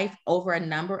to life over a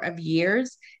number of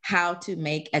years how to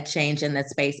make a change in that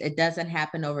space. It doesn't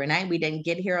happen overnight. We didn't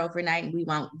get here overnight, and we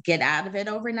won't get out of it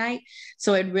overnight.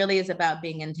 So it really is about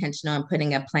being intentional and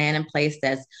putting a plan in place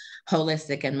that's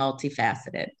holistic and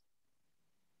multifaceted.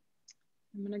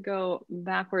 I'm going to go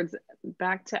backwards,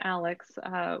 back to Alex.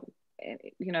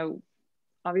 You know,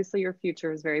 obviously your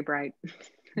future is very bright.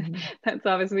 That's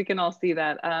obvious. We can all see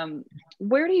that.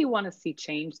 Where do you want to see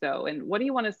change, though? And what do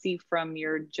you want to see from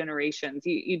your generations?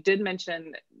 You did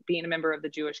mention being a member of the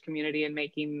Jewish community and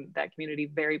making that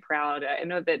community very proud. I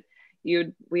know that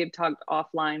we had talked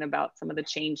offline about some of the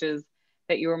changes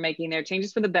that you were making there,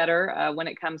 changes for the better when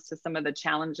it comes to some of the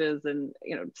challenges and,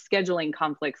 you know, scheduling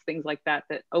conflicts, things like that,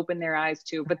 that open their eyes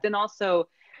to, but then also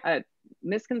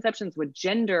misconceptions with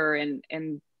gender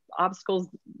and obstacles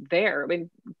there. I mean,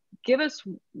 give us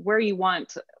where you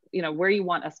want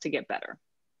us to get better.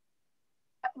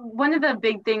 One of the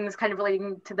big things kind of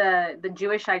relating to the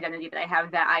Jewish identity that I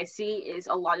have that I see is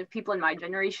a lot of people in my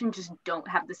generation just don't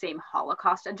have the same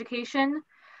Holocaust education.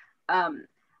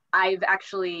 I've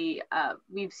actually,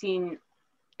 we've seen,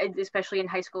 especially in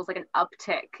high schools, like an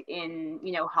uptick in,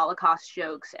 you know, Holocaust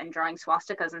jokes and drawing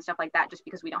swastikas and stuff like that, just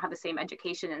because we don't have the same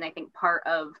education. And I think part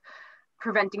of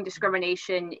preventing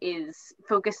discrimination is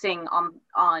focusing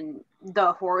on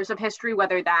the horrors of history,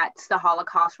 whether that's the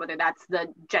Holocaust, whether that's the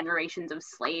generations of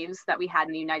slaves that we had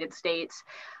in the United States,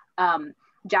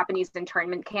 Japanese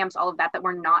internment camps, all of that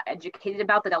we're not educated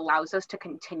about, that allows us to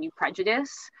continue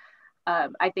prejudice.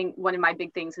 I think one of my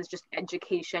big things is just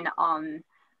education on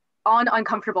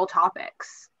uncomfortable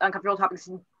topics. Uncomfortable topics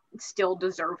still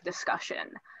deserve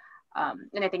discussion.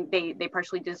 And I think they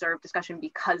partially deserve discussion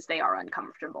because they are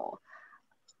uncomfortable.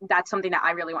 That's something that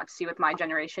I really want to see with my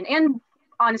generation, and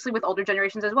honestly with older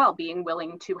generations as well, being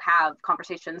willing to have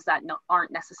conversations that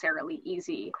aren't necessarily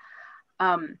easy.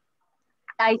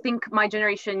 I think my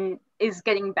generation is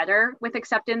getting better with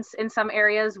acceptance in some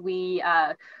areas. We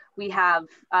have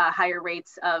higher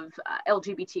rates of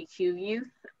LGBTQ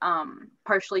youth,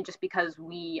 partially just because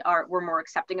we're more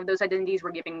accepting of those identities.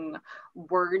 We're giving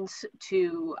words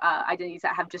to identities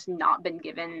that have just not been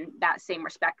given that same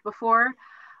respect before.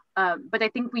 But I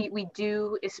think we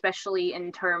do, especially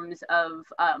in terms of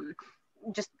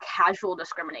just casual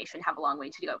discrimination, have a long way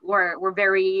to go. We're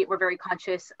very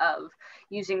conscious of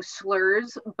using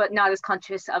slurs, but not as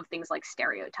conscious of things like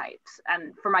stereotypes.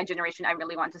 And for my generation, I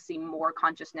really want to see more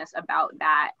consciousness about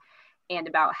that, and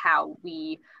about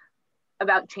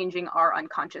about changing our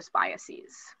unconscious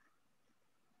biases.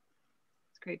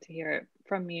 Great to hear it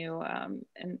from you,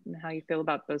 and how you feel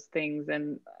about those things.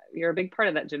 And you're a big part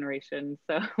of that generation.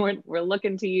 So we're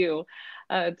looking to you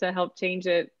to help change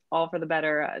it all for the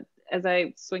better. As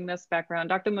I swing this back around,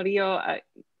 Dr. Murillo,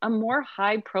 a more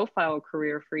high profile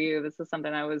career for you. This is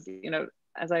something I was, you know,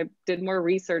 as I did more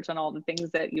research on all the things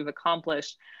that you've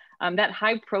accomplished, that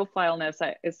high profileness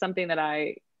is something that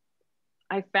I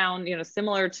found, you know,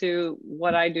 similar to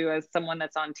what I do as someone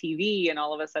that's on TV, and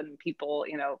all of a sudden people,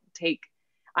 you know,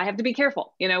 I have to be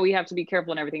careful. You know, we have to be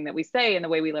careful in everything that we say and the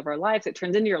way we live our lives. It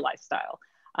turns into your lifestyle.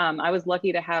 I was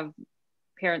lucky to have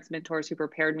parents, mentors who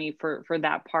prepared me for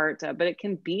that part, but it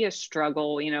can be a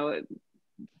struggle, you know,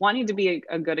 wanting to be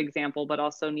a good example, but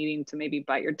also needing to maybe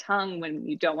bite your tongue when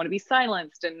you don't want to be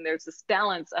silenced. And there's this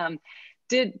balance.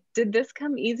 Did this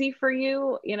come easy for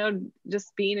you, you know,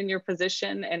 just being in your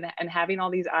position and having all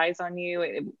these eyes on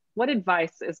you? What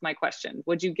advice, is my question,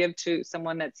 would you give to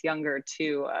someone that's younger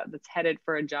that's headed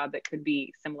for a job that could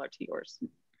be similar to yours?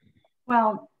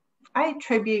 Well, I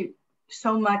attribute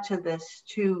so much of this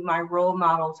to my role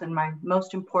models and my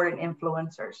most important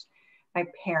influencers. my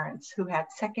parents who had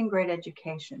second grade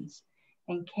educations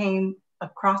and came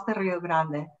across the Rio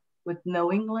Grande with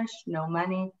no English, no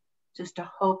money, just a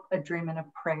hope, a dream, and a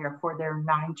prayer for their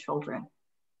 9 children.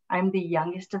 I'm the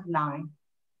youngest of 9.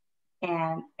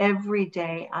 And every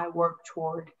day I work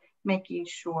toward making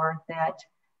sure that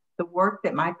the work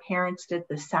that my parents did,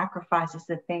 the sacrifices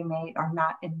that they made are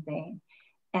not in vain.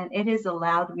 And it has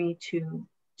allowed me to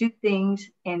do things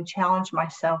and challenge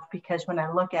myself, because when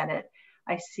I look at it,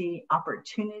 I see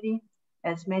opportunity.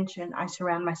 As mentioned, I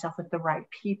surround myself with the right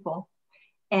people.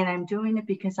 And I'm doing it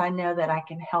because I know that I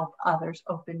can help others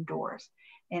open doors.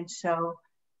 And so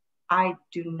I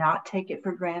do not take it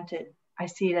for granted. I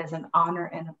see it as an honor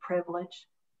and a privilege.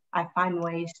 I find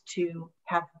ways to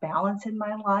have balance in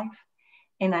my life.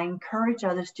 And I encourage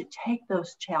others to take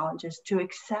those challenges, to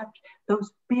accept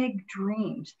those big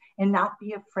dreams and not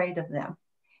be afraid of them.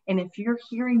 And if you're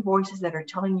hearing voices that are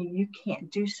telling you you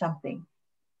can't do something,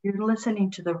 you're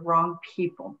listening to the wrong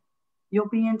people. You'll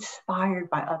be inspired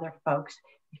by other folks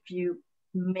if you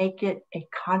make it a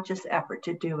conscious effort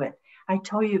to do it. I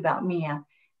told you about Mia.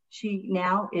 She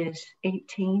now is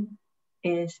 18,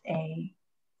 is a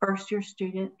first-year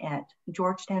student at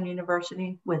Georgetown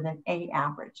University with an A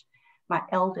average. My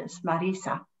eldest,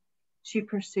 Marisa, she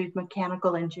pursued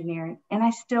mechanical engineering. And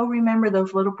I still remember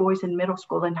those little boys in middle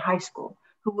school and high school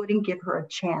who wouldn't give her a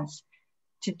chance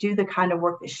to do the kind of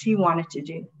work that she wanted to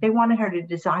do. They wanted her to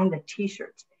design the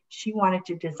t-shirts. She wanted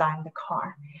to design the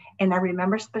car. And I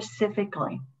remember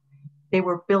specifically, they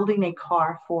were building a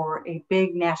car for a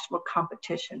big national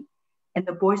competition, and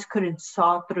the boys couldn't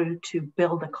saw through to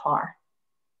build a car.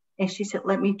 And she said,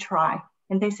 let me try.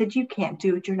 And they said, you can't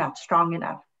do it, you're not strong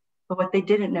enough. But what they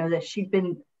didn't know that she'd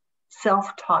been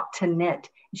self-taught to knit,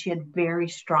 and she had very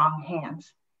strong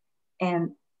hands.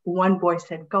 And one boy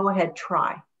said, go ahead,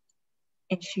 try.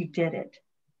 And she did it.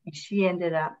 And she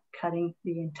ended up cutting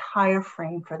the entire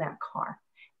frame for that car.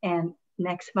 And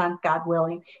next month, God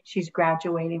willing, she's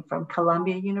graduating from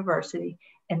Columbia University,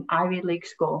 an Ivy League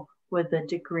school, with a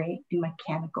degree in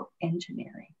mechanical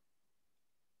engineering.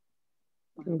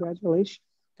 Congratulations.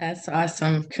 That's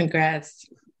awesome. Congrats.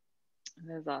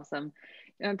 That is awesome.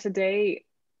 You know, today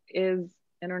is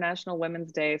International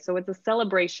Women's Day. So it's a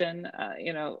celebration,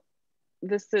 you know,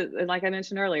 this is, like I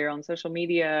mentioned earlier, on social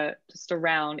media, just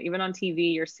around, even on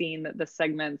TV, you're seeing the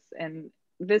segments. And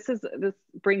this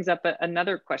brings up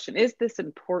another question. Is this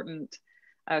important?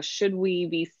 Should we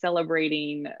be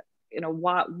celebrating, you know,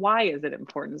 why is it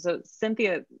important? So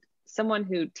Cynthia, someone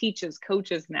who teaches,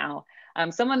 coaches now,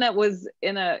 someone that was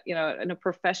in a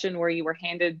profession where you were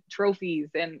handed trophies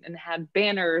and had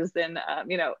banners, and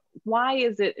you know, why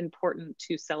is it important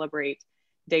to celebrate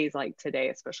days like today,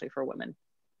 especially for women?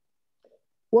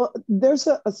 Well, there's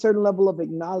a certain level of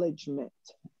acknowledgement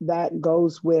that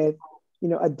goes with, you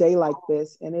know, a day like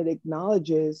this, and it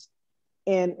acknowledges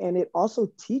and it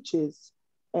also teaches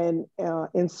and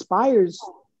inspires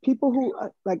people who,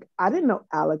 like, I didn't know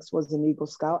Alex was an Eagle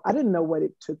Scout. I didn't know what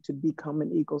it took to become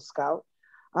an Eagle Scout.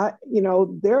 You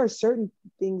know, there are certain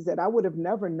things that I would have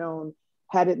never known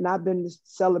had it not been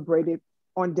celebrated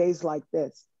on days like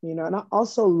this, you know. And I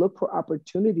also look for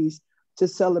opportunities to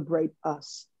celebrate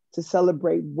us, to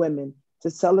celebrate women,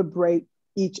 to celebrate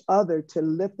each other, to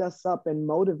lift us up and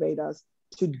motivate us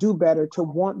to do better, to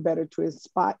want better, to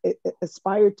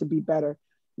aspire to be better.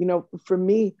 You know, for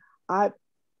me, I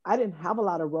didn't have a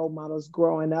lot of role models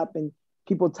growing up and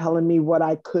people telling me what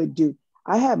I could do.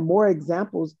 I had more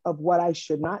examples of what I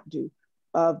should not do,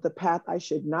 of the path I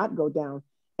should not go down.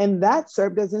 And that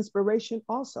served as inspiration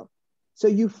also. So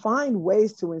you find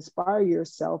ways to inspire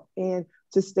yourself and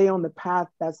to stay on the path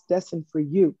that's destined for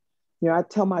you. You know, I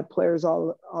tell my players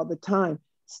all the time,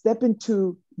 step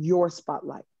into your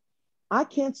spotlight. I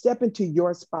can't step into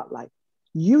your spotlight.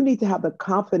 You need to have the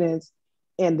confidence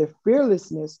and the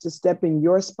fearlessness to step in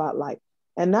your spotlight.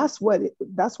 And that's what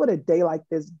a day like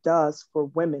this does for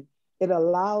women. It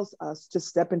allows us to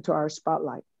step into our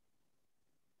spotlight.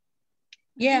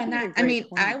 Yeah, and I mean,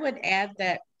 I would add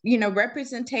that, you know,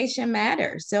 representation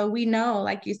matters. So we know,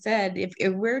 like you said,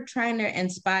 if we're trying to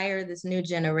inspire this new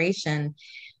generation,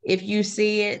 if you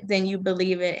see it, then you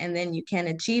believe it, and then you can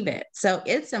achieve it. So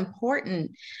it's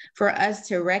important for us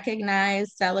to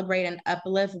recognize, celebrate, and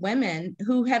uplift women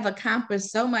who have accomplished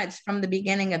so much from the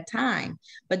beginning of time,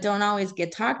 but don't always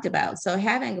get talked about. So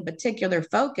having a particular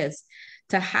focus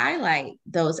to highlight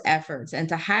those efforts and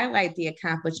to highlight the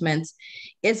accomplishments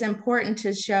is important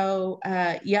to show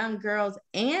young girls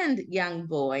and young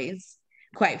boys,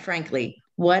 quite frankly,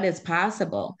 what is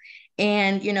possible.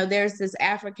 And, you know, there's this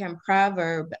African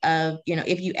proverb of, you know,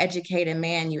 if you educate a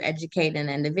man, you educate an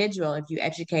individual. If you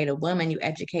educate a woman, you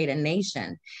educate a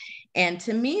nation. And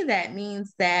to me, that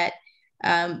means that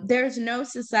there's no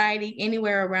society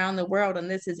anywhere around the world, and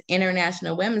this is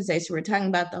International Women's Day, so we're talking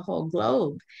about the whole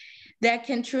globe, that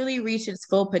can truly reach its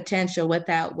full potential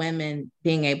without women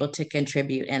being able to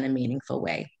contribute in a meaningful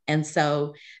way. And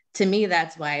so to me,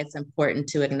 that's why it's important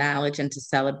to acknowledge and to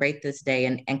celebrate this day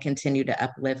and continue to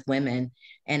uplift women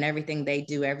and everything they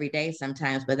do every day,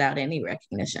 sometimes without any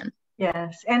recognition.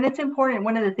 Yes, and it's important.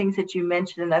 One of the things that you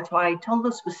mentioned, and that's why I told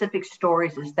those specific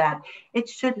stories, is that it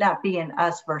should not be an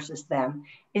us versus them.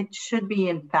 It should be,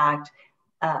 in fact,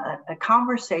 a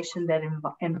conversation that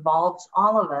involves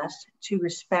all of us to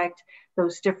respect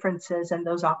those differences and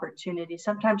those opportunities.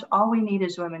 Sometimes all we need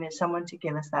as women is someone to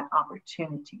give us that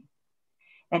opportunity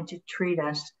and to treat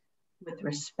us with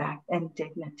respect and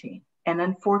dignity. And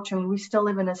unfortunately, we still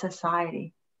live in a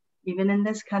society, even in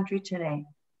this country today,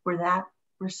 where that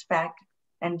respect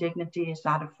and dignity is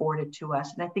not afforded to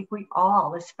us. And I think we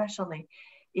all, especially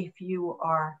if you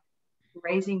are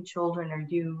raising children or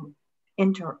you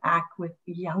interact with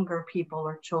younger people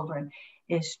or children,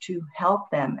 is to help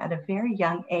them at a very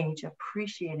young age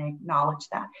appreciate and acknowledge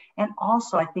that. And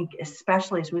also, I think,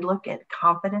 especially as we look at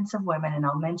confidence of women, and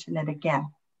I'll mention it again,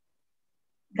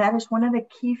 that is one of the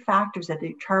key factors that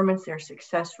determines their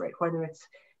success rate, whether it's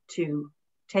to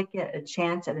take a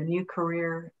chance at a new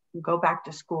career, go back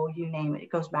to school, you name it,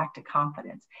 it goes back to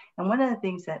confidence. And one of the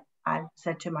things that I've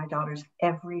said to my daughters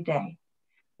every day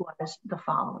was the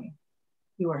following: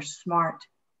 you are smart,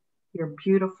 you're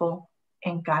beautiful,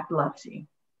 and God loves you.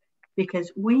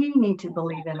 Because we need to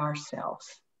believe in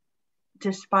ourselves,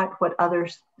 despite what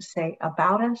others say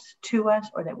about us, to us,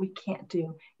 or that we can't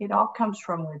do. It all comes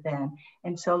from within.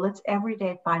 And so let's every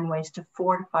day find ways to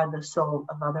fortify the soul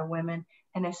of other women,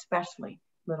 and especially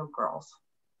little girls.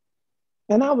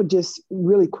 And I would just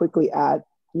really quickly add,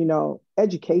 you know,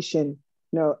 education,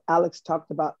 you know, Alex talked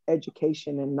about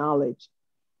education and knowledge.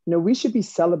 You know, we should be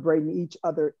celebrating each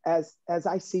other as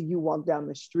I see you walk down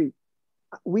the street.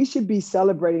 We should be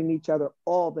celebrating each other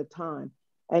all the time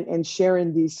and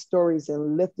sharing these stories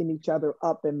and lifting each other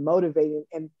up and motivating.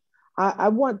 And I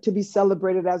want to be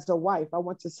celebrated as a wife. I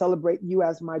want to celebrate you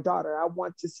as my daughter. I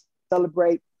want to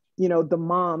celebrate, you know, the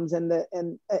moms and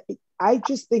I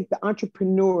just think the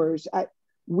entrepreneurs,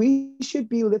 we should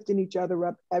be lifting each other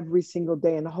up every single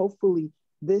day. And hopefully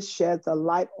this sheds a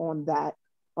light on that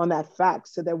fact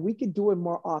so that we can do it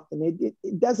more often.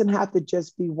 It doesn't have to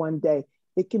just be one day.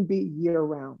 It can be year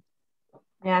round.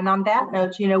 And on that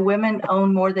note, you know, women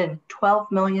own more than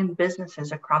 12 million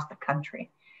businesses across the country.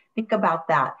 Think about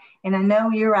that. And I know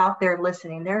you're out there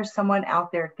listening. There's someone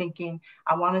out there thinking,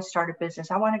 I want to start a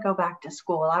business. I want to go back to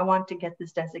school. I want to get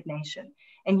this designation.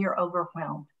 And you're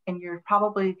overwhelmed. And you're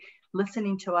probably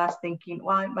listening to us thinking,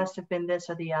 well, it must have been this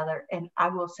or the other. And I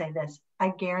will say this, I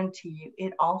guarantee you,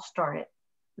 it all started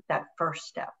with that first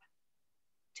step.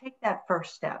 Take that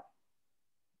first step.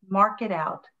 Mark it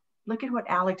out. Look at what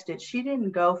Alex did. She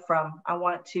didn't go from, I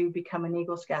want to become an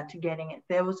Eagle Scout to getting it.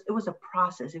 It was a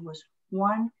process. It was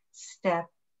one step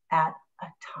at a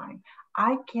time.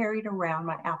 I carried around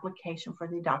my application for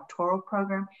the doctoral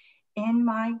program in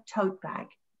my tote bag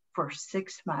for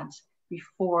 6 months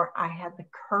before I had the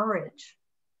courage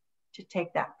to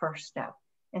take that first step.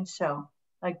 And so,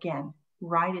 again,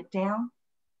 write it down.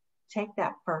 Take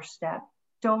that first step.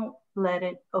 Don't let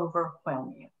it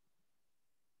overwhelm you.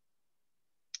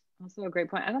 Also a great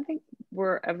point. I don't think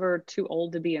we're ever too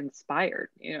old to be inspired,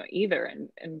 you know, either,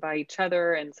 and by each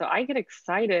other. And so I get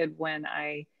excited when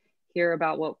I hear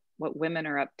about what women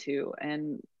are up to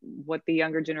and what the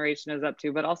younger generation is up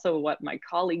to, but also what my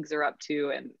colleagues are up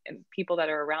to and people that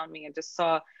are around me. I just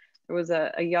saw there was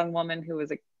a young woman who was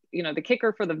the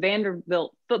kicker for the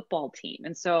Vanderbilt football team.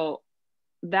 And so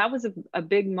that was a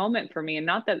big moment for me. And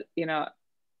not that, you know,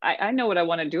 I know what I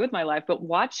want to do with my life, but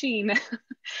watching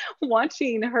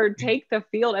her take the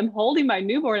field, I'm holding my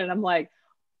newborn and I'm like,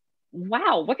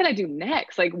 wow, what can I do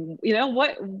next? Like, you know,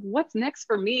 what's next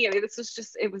for me? I mean,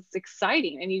 it was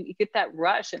exciting. And you get that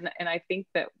rush. And I think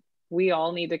that we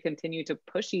all need to continue to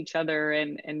push each other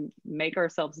and make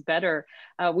ourselves better.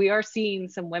 We are seeing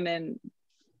some women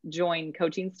join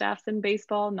coaching staffs in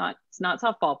baseball, not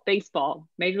softball, baseball,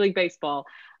 Major League Baseball.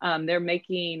 They're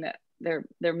making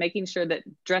sure that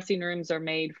dressing rooms are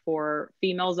made for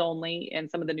females only,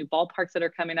 and some of the new ballparks that are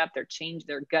coming up,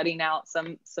 they're gutting out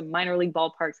some minor league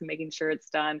ballparks and making sure it's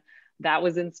done. That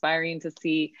was inspiring to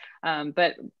see.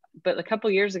 But a couple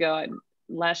of years ago,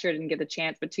 last year I didn't get the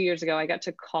chance, but 2 years ago, I got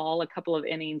to call a couple of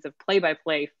innings of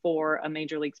play-by-play for a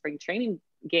Major League spring training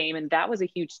game. And that was a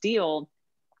huge deal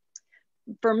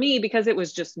for me because it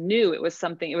was just new. It was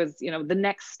something, it was, you know, the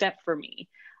next step for me.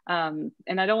 And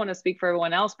I don't want to speak for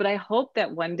everyone else, but I hope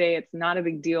that one day it's not a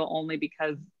big deal only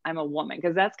because I'm a woman,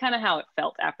 because that's kind of how it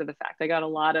felt after the fact. I got a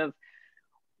lot of,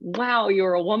 wow,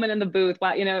 you're a woman in the booth.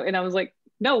 Wow, you know, and I was like,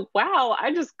 no, wow,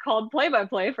 I just called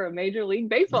play-by-play for a Major League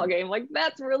Baseball game. Like,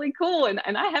 that's really cool. And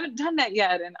I haven't done that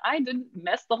yet. And I didn't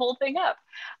mess the whole thing up.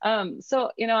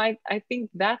 So, you know, I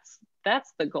think that's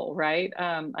the goal, right?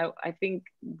 I think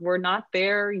we're not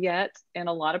there yet in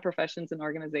a lot of professions and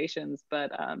organizations,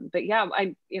 but yeah,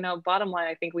 you know, bottom line,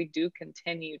 I think we do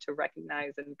continue to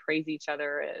recognize and praise each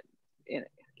other,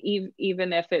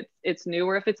 even if it's new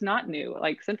or if it's not new.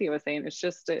 Like Cynthia was saying,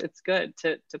 it's good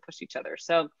to push each other.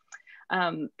 So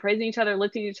praising each other,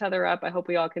 lifting each other up. I hope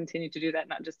we all continue to do that,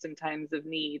 not just in times of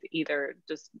need either,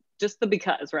 just the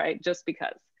because, right? Just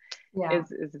because. Yeah.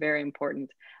 is very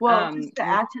important. Well, just to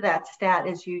add to that stat,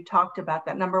 as you talked about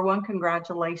that, number one,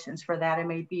 congratulations for that. It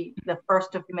may be the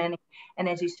first of many. And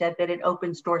as you said, that it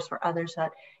opens doors for others.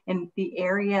 In the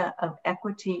area of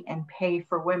equity and pay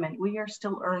for women, we are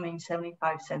still earning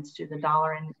 75 cents to the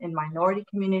dollar. In minority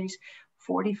communities,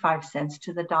 45 cents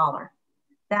to the dollar.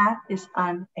 That is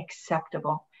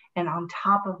unacceptable. And on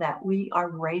top of that, we are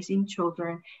raising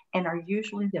children and are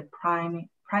usually the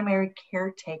primary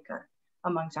caretaker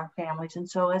amongst our families. And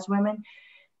so as women,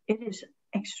 it is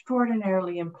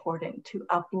extraordinarily important to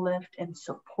uplift and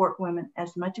support women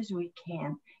as much as we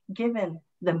can, given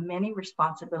the many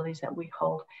responsibilities that we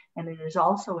hold. And it is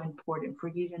also important for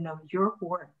you to know your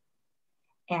worth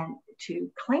and to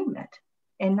claim it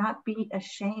and not be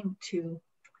ashamed to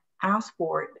ask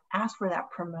for it, ask for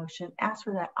that promotion, ask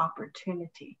for that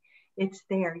opportunity. It's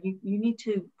there. You need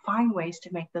to find ways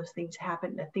to make those things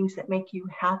happen, the things that make you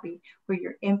happy, where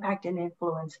your impact and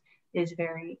influence is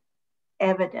very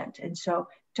evident. And so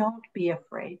don't be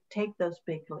afraid. Take those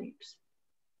big leaps.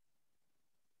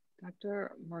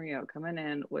 Dr. Murillo coming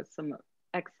in with some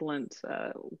excellent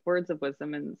words of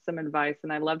wisdom and some advice.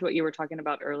 And I loved what you were talking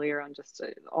about earlier on just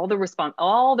all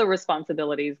the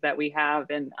responsibilities that we have.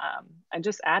 And I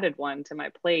just added one to my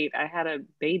plate. I had a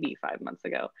baby 5 months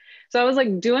ago. So I was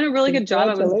like doing a really good job.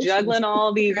 I was juggling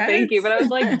all these, thank you, but I was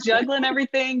like juggling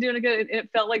everything, doing a good, it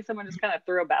felt like someone just kind of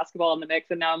threw a basketball in the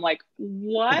mix. And now I'm like,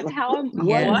 what, how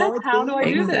do I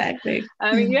do this?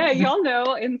 I mean, yeah, y'all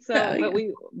know. And so,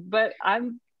 but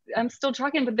I'm still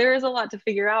trucking, but there is a lot to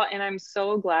figure out. And I'm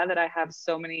so glad that I have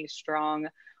so many strong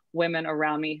women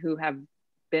around me who have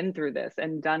been through this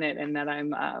and done it. And that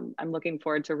I'm looking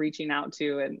forward to reaching out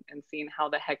to and seeing how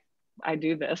the heck I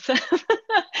do this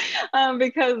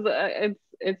because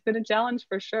it's been a challenge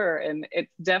for sure. And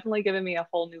it's definitely given me a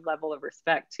whole new level of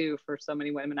respect too, for so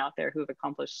many women out there who have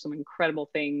accomplished some incredible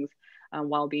things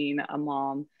while being a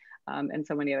mom and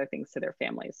so many other things to their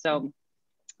families. So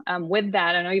with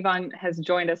that, I know Yvonne has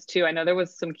joined us too. I know there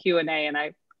was some Q&A and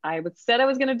I said I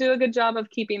was going to do a good job of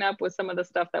keeping up with some of the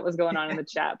stuff that was going on in the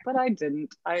chat, but I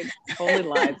didn't. I totally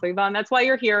lied. So Yvonne, that's why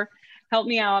you're here. Help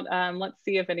me out. Let's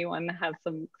see if anyone has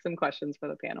some questions for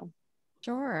the panel.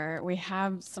 Sure. We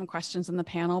have some questions in the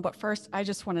panel, but first I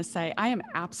just want to say I am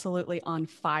absolutely on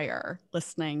fire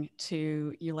listening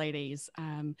to you ladies.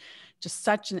 Just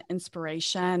such an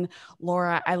inspiration.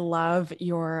 Laura, I love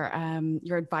your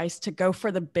advice to go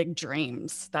for the big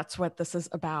dreams. That's what this is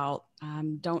about.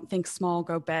 Don't think small,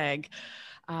 go big.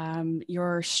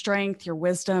 Your strength, your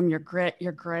wisdom, your grit,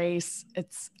 your grace,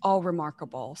 it's all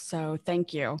remarkable. So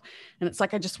thank you. And it's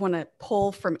like, I just want to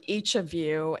pull from each of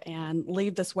you and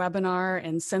leave this webinar,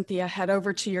 and Cynthia, head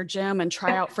over to your gym and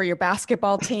try out for your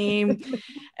basketball team.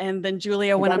 And then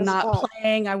Julia, when I'm not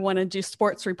playing, I want to do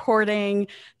sports reporting.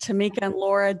 Tamika and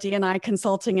Laura, D&I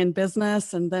consulting and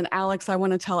business. And then Alex, I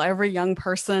want to tell every young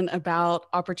person about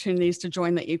opportunities to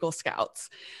join the Eagle Scouts.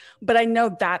 But I know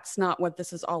that's not what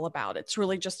this is all about. It's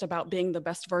really just about being the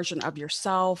best version of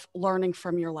yourself, learning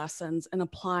from your lessons and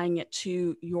applying it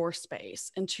to your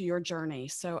space and to your journey.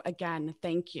 So again,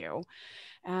 thank you.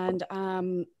 And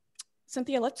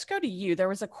Cynthia, let's go to you. There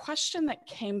was a question that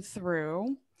came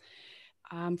through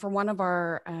from one of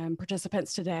our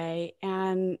participants today.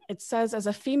 And it says, as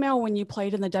a female, when you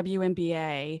played in the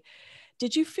WNBA,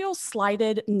 did you feel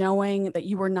slighted knowing that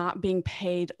you were not being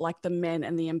paid like the men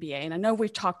in the NBA? And I know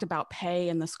we've talked about pay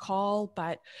in this call,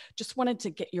 but just wanted to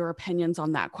get your opinions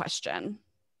on that question.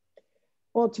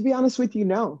 Well, to be honest with you,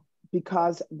 no,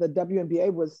 because the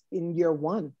WNBA was in year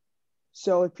one.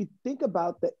 So if you think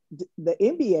about the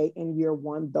NBA in year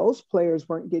one, those players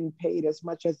weren't getting paid as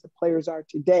much as the players are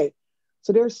today.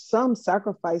 So there's some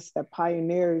sacrifice that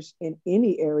pioneers in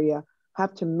any area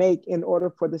have to make in order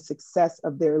for the success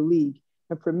of their league.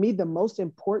 And for me, the most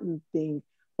important thing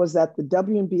was that the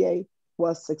WNBA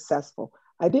was successful.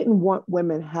 I didn't want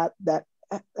women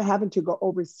having to go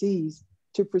overseas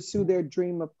to pursue their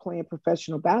dream of playing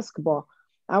professional basketball.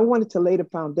 I wanted to lay the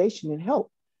foundation and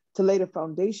help to lay the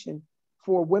foundation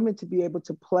for women to be able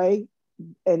to play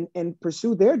and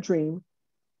pursue their dream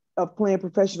of playing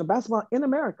professional basketball in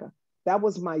America. That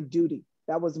was my duty.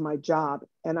 That was my job.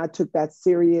 And I took that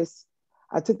serious.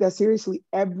 I took that seriously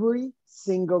every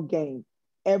single game,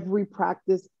 every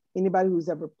practice. Anybody who's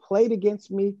ever played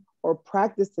against me or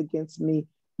practiced against me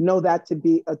know that to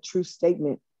be a true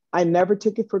statement. I never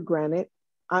took it for granted.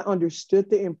 I understood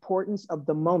the importance of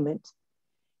the moment.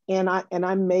 And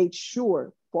I made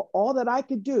sure for all that I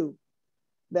could do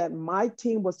that my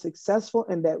team was successful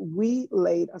and that we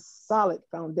laid a solid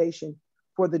foundation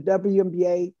for the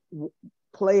WNBA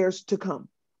players to come.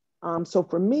 So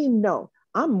for me, no,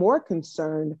 I'm more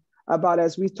concerned about,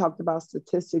 as we talked about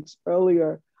statistics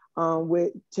earlier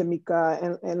with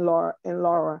Tamika and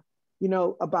Laura, you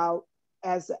know, about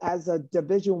as a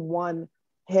Division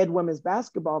I head women's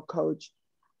basketball coach,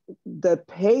 the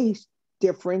pay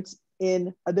difference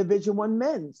in a Division I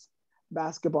men's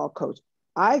basketball coach.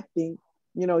 I think,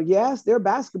 you know, yes, their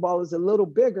basketball is a little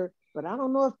bigger, but I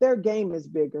don't know if their game is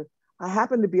bigger. I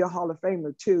happen to be a Hall of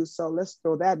Famer too, so let's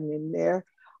throw that in there.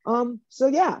 So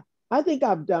yeah, I think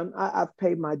I've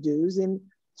paid my dues. And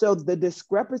so the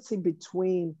discrepancy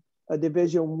between a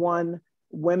Division I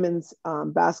women's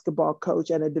basketball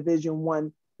coach and a Division I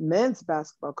men's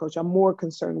basketball coach, I'm more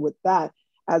concerned with that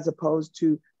as opposed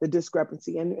to the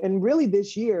discrepancy. And really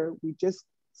this year, we just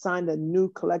signed a new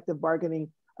collective bargaining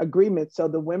agreement. So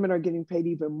the women are getting paid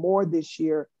even more this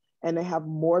year and they have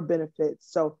more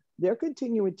benefits. So they're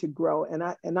continuing to grow.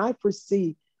 And I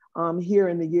foresee here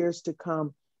in the years to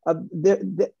come,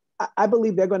 I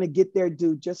believe they're going to get their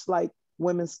due just like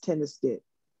women's tennis did.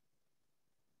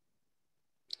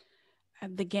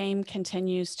 The game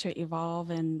continues to evolve,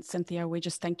 and Cynthia, we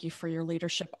just thank you for your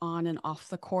leadership on and off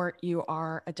the court. You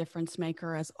are a difference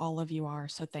maker, as all of you are,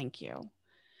 so thank you.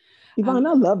 Yvonne,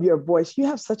 I love your voice. You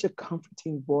have such a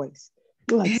comforting voice.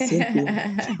 You're like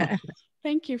Cynthia.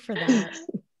 Thank you for that.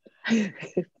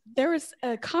 There was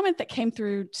a comment that came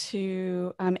through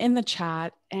to in the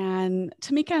chat, and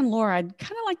Tamika and Laura, I'd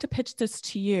kind of like to pitch this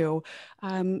to you.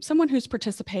 Someone who's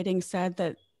participating said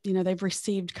that, you know, they've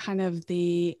received kind of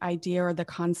the idea or the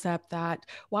concept that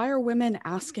why are women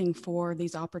asking for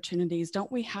these opportunities?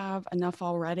 Don't we have enough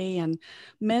already? And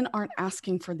men aren't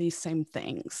asking for these same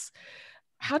things.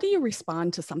 How do you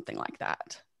respond to something like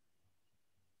that?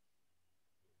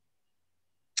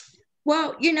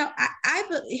 Well, you know,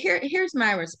 here's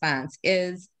my response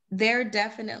is there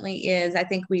definitely is, I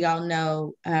think we all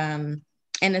know,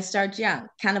 and it starts young,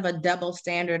 kind of a double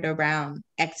standard around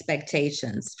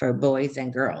expectations for boys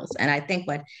and girls. And I think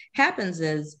what happens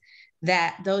is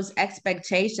that those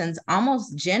expectations,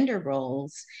 almost gender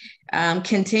roles,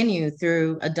 continue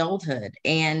through adulthood,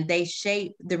 and they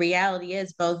shape. The reality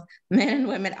is both men and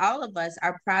women, all of us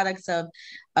are products of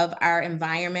our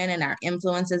environment and our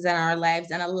influences in our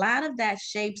lives. And a lot of that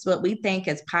shapes what we think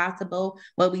is possible,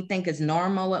 what we think is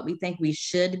normal, what we think we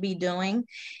should be doing.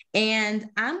 And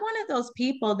I'm one of those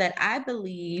people that I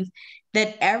believe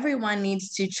that everyone needs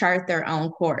to chart their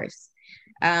own course.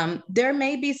 There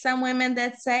may be some women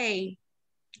that say,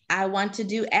 I want to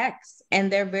do X,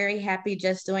 and they're very happy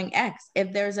just doing X.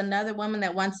 If there's another woman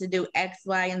that wants to do X,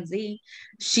 Y, and Z,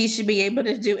 she should be able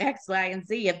to do X, Y, and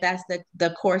Z if that's the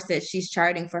course that she's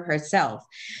charting for herself.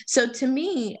 So to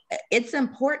me, it's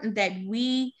important that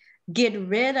we get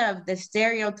rid of the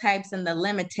stereotypes and the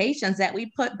limitations that we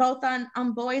put both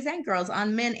on boys and girls,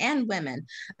 on men and women,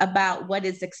 about what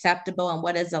is acceptable and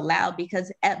what is allowed, because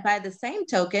by the same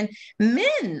token,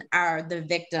 men are the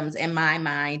victims, in my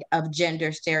mind, of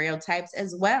gender stereotypes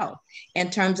as well, in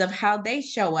terms of how they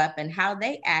show up and how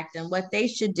they act and what they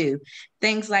should do.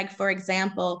 Things like, for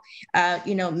example,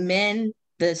 men,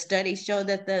 the studies show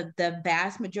that the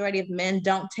vast majority of men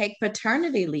don't take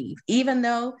paternity leave, even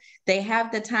though they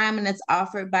have the time and it's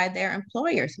offered by their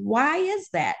employers. Why is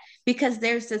that? Because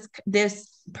there's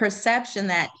this perception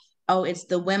that, oh, it's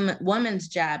the woman's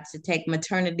job to take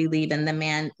maternity leave and the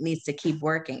man needs to keep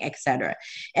working, et cetera.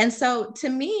 And so to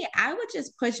me, I would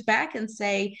just push back and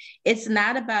say, it's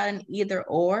not about an either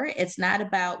or. It's not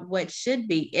about what should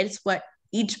be. It's what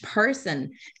each person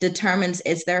determines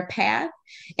is their path,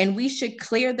 and we should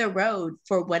clear the road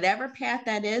for whatever path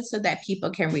that is so that people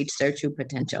can reach their true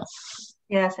potential.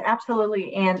 Yes,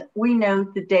 absolutely. And we know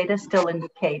the data still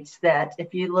indicates that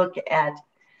if you look at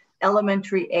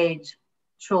elementary age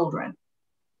children,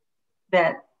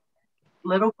 that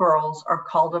little girls are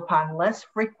called upon less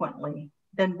frequently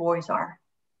than boys are.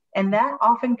 And that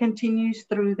often continues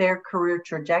through their career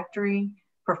trajectory,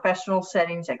 professional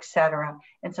settings, etc.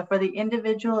 And so for the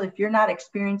individual, if you're not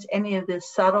experiencing any of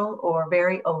this subtle or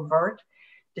very overt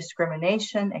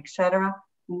discrimination, etc.,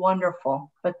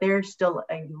 wonderful. But there's still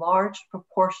a large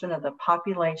proportion of the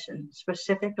population,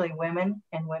 specifically women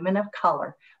and women of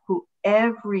color, who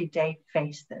every day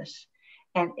face this.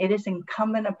 And it is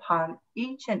incumbent upon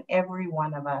each and every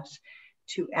one of us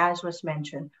to, as was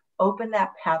mentioned, open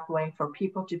that pathway for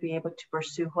people to be able to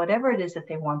pursue whatever it is that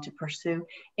they want to pursue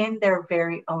in their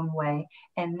very own way.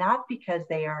 And not because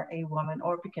they are a woman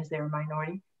or because they're a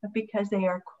minority, but because they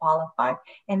are qualified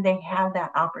and they have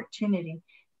that opportunity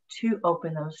to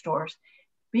open those doors.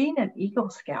 Being an Eagle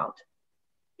Scout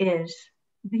is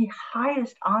the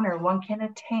highest honor one can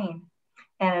attain.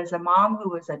 And as a mom who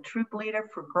was a troop leader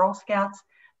for Girl Scouts,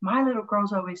 my little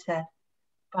girls always said,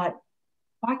 but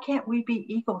why can't we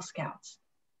be Eagle Scouts?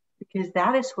 Because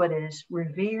that is what is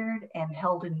revered and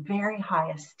held in very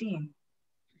high esteem.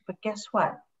 But guess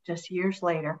what? Just years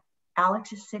later,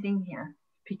 Alex is sitting here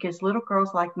because little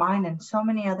girls like mine and so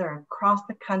many other across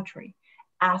the country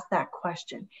asked that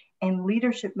question. And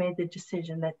leadership made the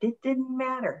decision that it didn't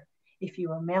matter if you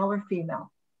were male or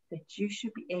female, that you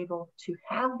should be able to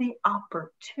have the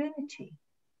opportunity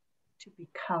to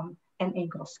become an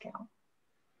Eagle Scout.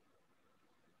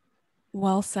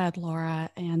 Well said, Laura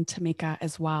and Tamika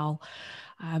as well.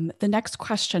 The next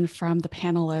question from the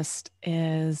panelist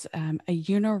is a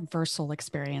universal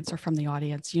experience, or from the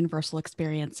audience, universal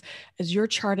experience. As you're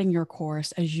charting your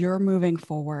course, as you're moving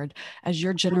forward, as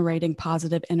you're generating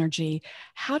positive energy,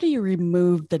 how do you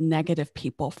remove the negative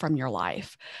people from your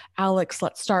life? Alex,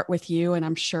 let's start with you, and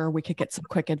I'm sure we could get some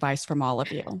quick advice from all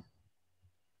of you.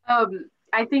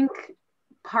 I think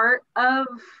part of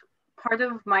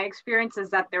my experience is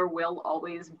that there will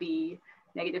always be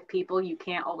negative people. You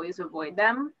can't always avoid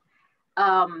them.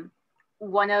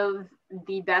 One of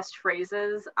the best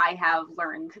phrases I have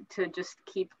learned to just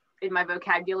keep in my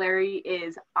vocabulary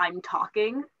is, I'm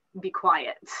talking, be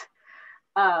quiet.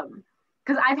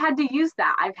 Because I've had to use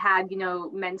that. I've had,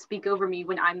 men speak over me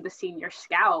when I'm the senior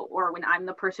scout or when I'm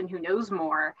the person who knows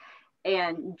more.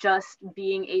 And just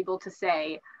being able to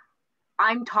say,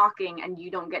 I'm talking and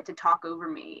you don't get to talk over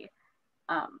me,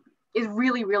 is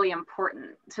really, really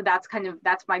important. So that's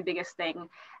my biggest thing.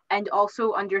 And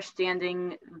also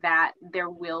understanding that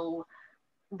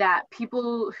that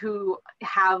people who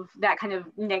have that kind of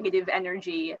negative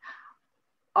energy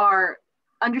are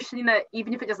understanding that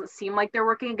even if it doesn't seem like they're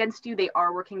working against you, they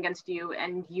are working against you,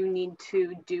 and you need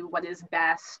to do what is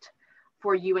best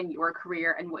for you and your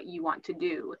career and what you want to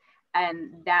do.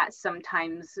 And that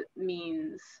sometimes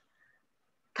means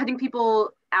cutting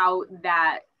people out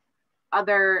that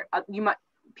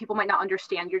people might not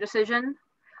understand your decision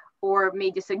or may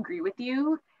disagree with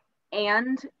you,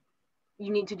 and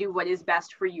you need to do what is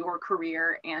best for your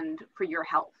career and for your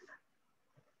health.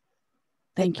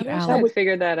 Thank you, Alex. Alex. I would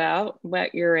figure that out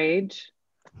at your age,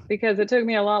 because it took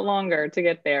me a lot longer to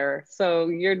get there. So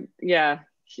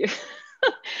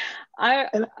I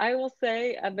will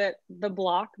say that the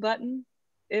block button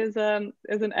is an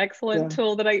excellent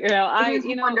tool that it is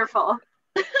wonderful.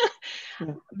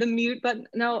 The mute button.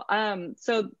 No,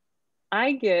 so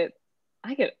I get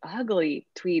ugly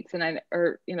tweets, and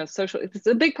social. It's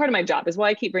a big part of my job. Is why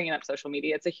I keep bringing up social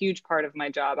media. It's a huge part of my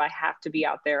job. I have to be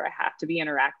out there. I have to be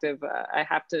interactive. I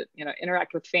have to,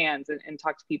 interact with fans and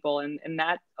talk to people, and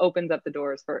that opens up the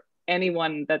doors for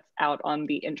anyone that's out on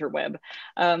the interweb.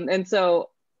 And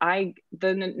so the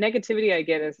negativity I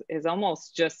get is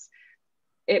almost just.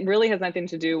 It really has nothing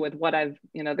to do with what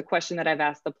the question that I've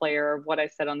asked the player or what I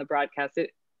said on the broadcast. It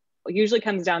usually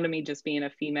comes down to me just being a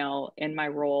female in my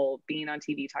role, being on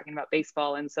TV, talking about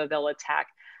baseball. And so they'll attack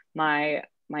my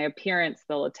appearance.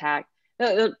 They'll say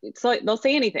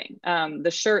anything,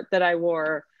 the shirt that I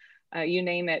wore, you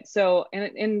name it. So,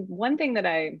 and one thing that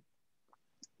I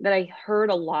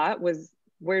heard a lot was,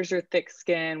 where's your thick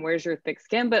skin? Where's your thick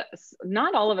skin? But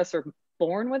not all of us are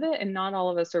born with it. And not all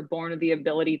of us are born with the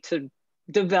ability to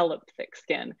develop thick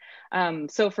skin.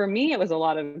 So for me, it was a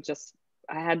lot of just,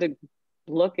 I had to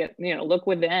look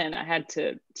within. I had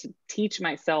to teach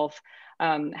myself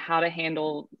how to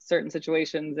handle certain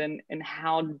situations and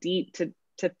how deep to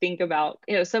think about,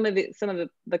 some of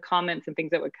the comments and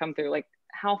things that would come through, like,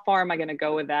 how far am I going to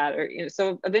go with that? Or,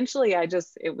 so eventually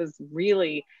it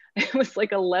was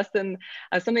like a lesson,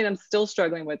 something I'm still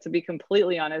struggling with, to be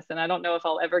completely honest. And I don't know if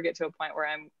I'll ever get to a point where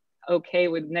I'm okay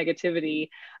with negativity.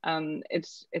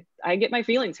 I get my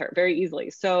feelings hurt very easily.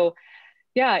 So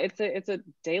yeah, it's a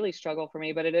daily struggle for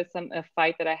me, but it is a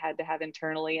fight that I had to have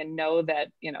internally, and know that,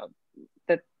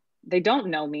 that they don't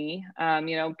know me.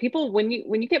 You know, people, when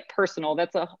you get personal,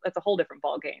 that's a whole different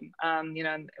ballgame. You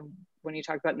know, when you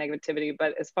talk about negativity,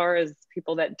 but as far as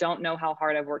people that don't know how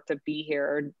hard I've worked to be here,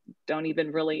 or don't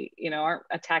even really, you know, aren't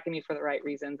attacking me for the right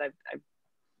reasons, I've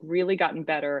really gotten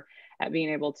better at being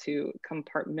able to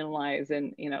compartmentalize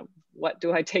and, you know, what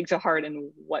do I take to heart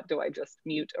and what do I just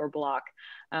mute or block,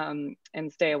 and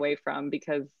stay away from,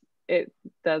 because it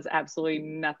does absolutely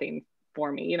nothing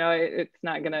for me. You know, it's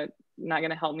not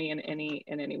gonna help me in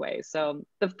any way. So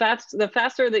the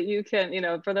faster that you can, you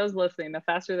know, for those listening, the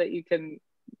faster that you can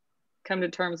come to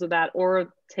terms with that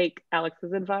or take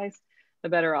Alex's advice, the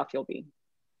better off you'll be.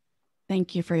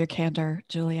 Thank you for your candor,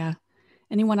 Julia.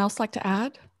 Anyone else like to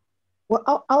add?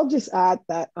 Well, I'll just add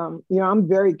that, you know, I'm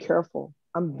very careful.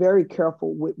 I'm very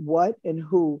careful with what and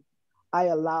who I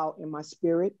allow in my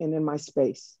spirit and in my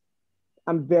space.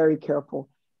 I'm very careful.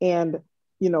 And,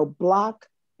 you know, block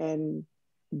and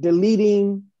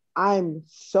deleting, I'm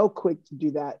so quick to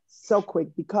do that, so quick,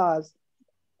 because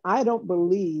I don't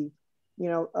believe, you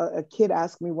know, a kid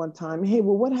asked me one time, hey,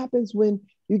 well, what happens when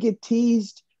you get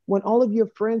teased when all of your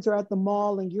friends are at the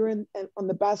mall and you're on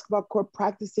the basketball court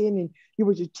practicing and you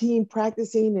with your team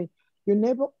practicing and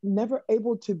you're never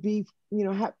able to be, you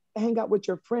know, hang out with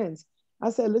your friends?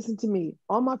 I said, listen to me,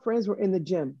 all my friends were in the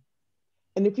gym.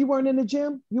 And if you weren't in the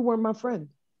gym, you weren't my friend.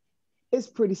 It's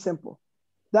pretty simple.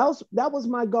 That was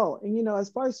my goal. And, you know, as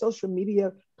far as social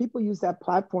media, people use that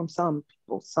platform. Some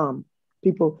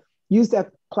people use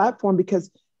that platform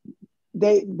because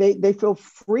they feel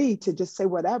free to just say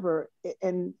whatever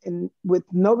and with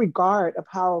no regard of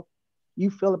how you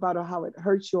feel about it or how it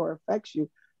hurts you or affects you.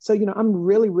 So, you know, I'm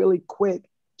really, really quick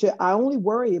I only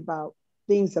worry about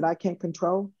things that I can't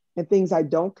control, and things I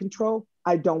don't control,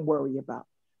 I don't worry about.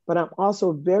 But I'm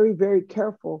also very, very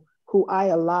careful who I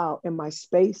allow in my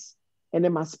space and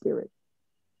in my spirit.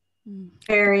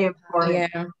 Very important.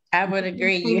 Yeah, I would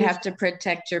agree. You have to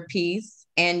protect your peace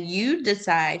and you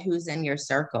decide who's in your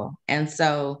circle. And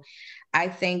so I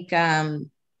think,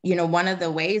 you know, one of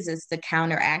the ways is to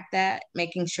counteract that,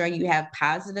 making sure you have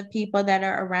positive people that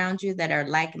are around you that are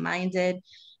like-minded,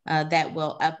 that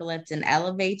will uplift and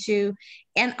elevate you,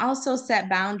 and also set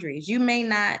boundaries. You may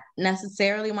not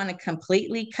necessarily want to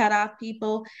completely cut off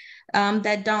people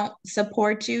that don't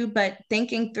support you, but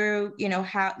thinking through, you know,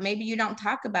 how maybe you don't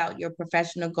talk about your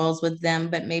professional goals with them,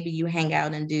 but maybe you hang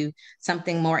out and do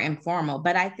something more informal.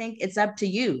 But I think it's up to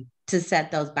you to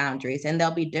set those boundaries, and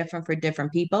they'll be different for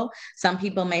different people. Some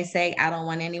people may say, I don't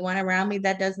want anyone around me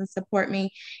that doesn't support me.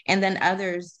 And then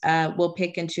others will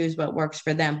pick and choose what works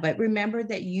for them. But remember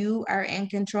that you are in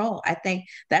control. I think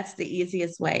that's the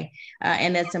easiest way.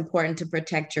 And it's important to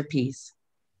protect your peace.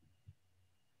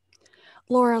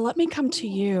 Laura, let me come to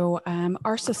you.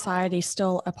 Our society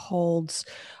still upholds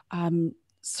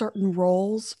certain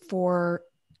roles for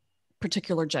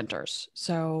particular genders.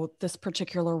 So this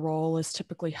particular role is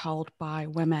typically held by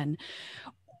women.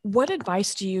 What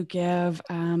advice do you give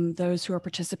those who are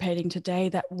participating today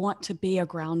that want to be a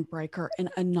groundbreaker in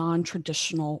a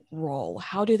non-traditional role?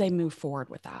 How do they move forward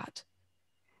with that?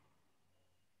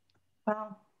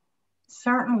 Well,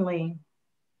 certainly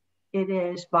it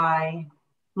is by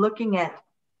looking at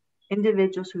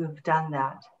individuals who have done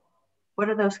that. What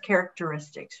are those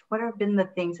characteristics? What have been the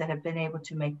things that have been able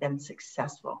to make them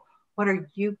successful? What are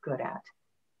you good at?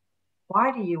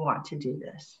 Why do you want to do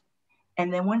this?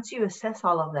 And then once you assess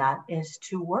all of that, is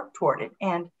to work toward it.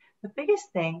 And the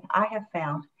biggest thing I have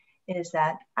found is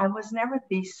that I was never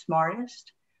the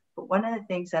smartest, but one of the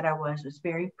things that I was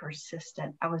very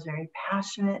persistent. I was very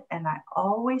passionate, and I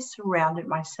always surrounded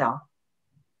myself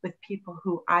with people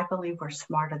who I believe were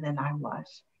smarter than I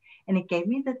was. And it gave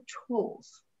me the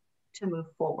tools to move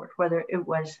forward, whether it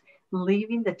was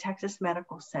leaving the Texas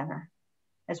Medical Center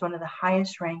as one of the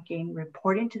highest ranking,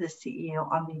 reporting to the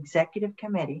CEO on the executive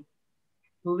committee,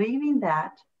 leaving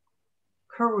that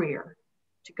career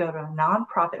to go to a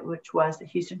nonprofit, which was the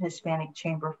Houston Hispanic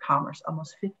Chamber of Commerce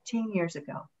almost 15 years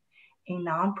ago, a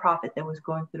nonprofit that was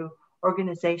going through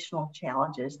organizational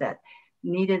challenges that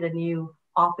needed a new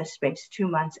office space 2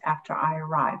 months after I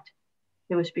arrived.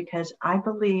 It was because I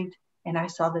believed and I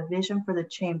saw the vision for the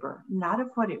chamber, not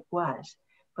of what it was,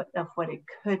 but of what it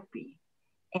could be.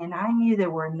 And I knew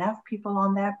there were enough people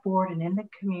on that board and in the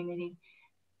community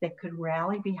that could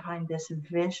rally behind this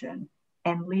vision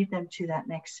and lead them to that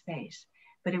next space.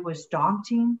 But it was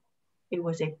daunting. It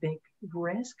was a big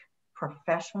risk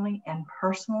professionally and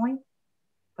personally,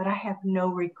 but I have no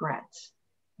regrets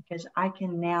because I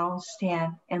can now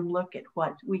stand and look at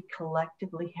what we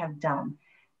collectively have done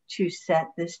to set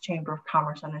this Chamber of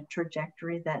Commerce on a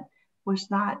trajectory that was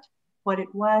not what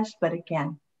it was, but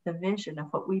again, the vision of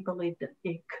what we believe that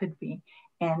it could be.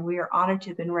 And we are honored to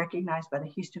have been recognized by the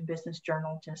Houston Business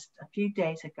Journal just a few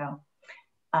days ago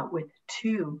with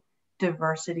 2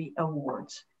 diversity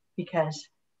awards, because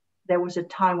there was a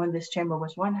time when this chamber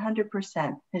was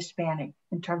 100% Hispanic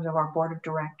in terms of our board of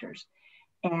directors.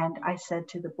 And I said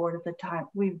to the board at the time,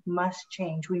 we must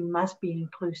change, we must be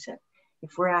inclusive.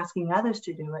 If we're asking others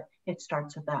to do it, it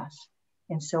starts with us.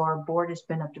 And so our board has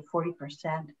been up to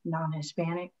 40%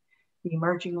 non-Hispanic. The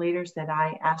emerging leaders that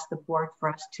I asked the board for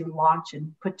us to launch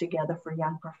and put together for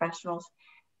young professionals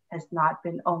has not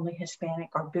been only Hispanic.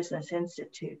 Our Business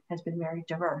Institute has been very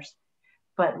diverse.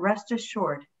 But rest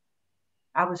assured,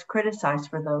 I was criticized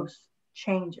for those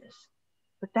changes,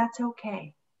 but that's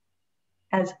okay.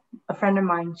 As a friend of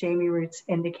mine, Jamie Roots,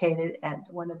 indicated at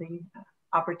one of the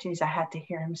opportunities I had to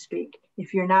hear him speak,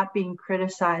 if you're not being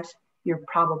criticized, you're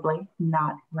probably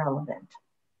not relevant.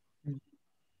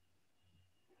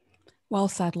 Well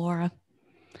said, Laura.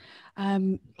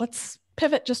 Let's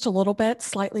pivot just a little bit,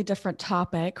 slightly different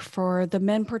topic for the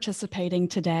men participating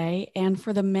today and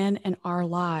for the men in our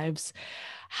lives.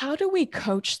 How do we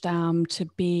coach them to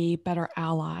be better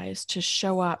allies, to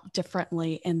show up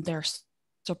differently in their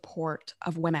support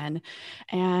of women?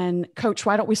 And Coach,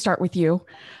 why don't we start with you?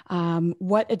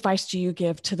 What advice do you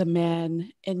give to the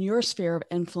men in your sphere of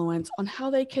influence on how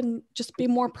they can just be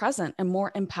more present and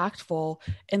more impactful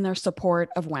in their support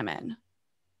of women?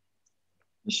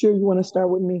 Sure, you want to start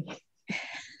with me?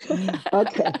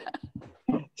 Okay.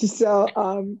 So,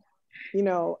 you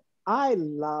know, I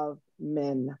love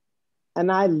men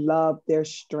and I love their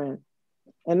strength.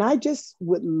 And I just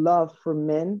would love for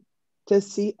men to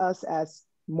see us as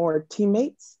more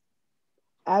teammates,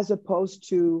 as opposed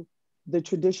to the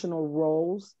traditional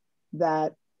roles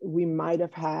that we might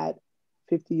have had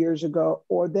 50 years ago,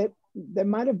 or that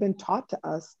might have been taught to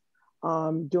us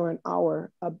during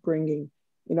our upbringing.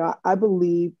 You know, I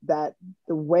believe that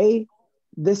the way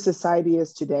this society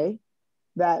is today,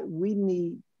 that we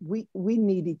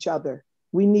need each other.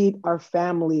 We need our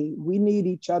family. We need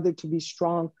each other to be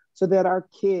strong so that our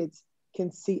kids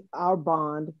can see our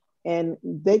bond and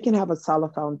they can have a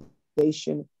solid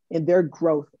foundation in their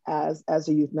growth as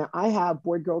a youth. Now, I have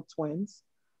boy-girl twins.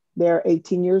 They're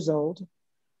 18 years old.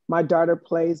 My daughter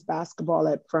plays basketball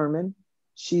at Furman.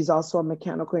 She's also a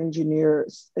mechanical engineer.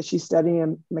 She's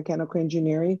studying mechanical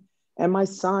engineering. And my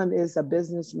son is a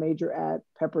business major at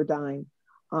Pepperdine.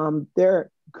 They're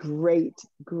great,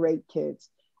 great kids.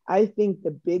 I think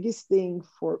the biggest thing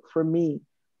for me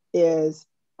is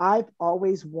I've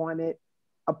always wanted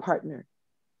a partner.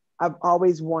 I've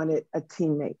always wanted a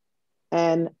teammate.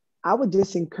 And I would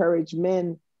just encourage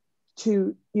men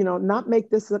to, you know, not make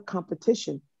this a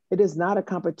competition. It is not a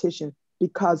competition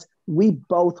because we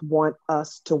both want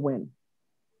us to win.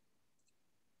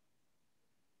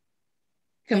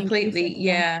 Completely.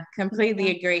 Yeah,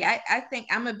 completely agree. I think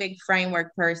I'm a big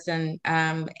framework person.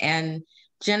 And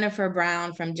Jennifer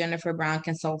Brown from Jennifer Brown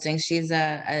Consulting, she's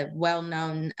a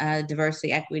well-known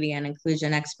diversity, equity, and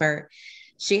inclusion expert.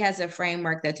 She has a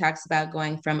framework that talks about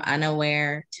going from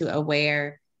unaware to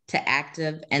aware to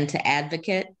active and to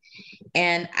advocate.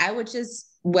 And I would just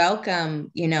welcome,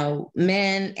 you know,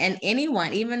 men and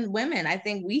anyone, even women. I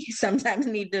think we sometimes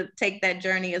need to take that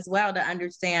journey as well to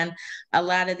understand a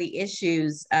lot of the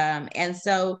issues. And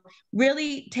so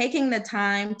really taking the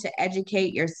time to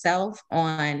educate yourself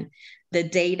on the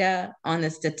data, on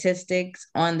the statistics,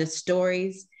 on the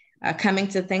stories. Coming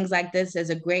to things like this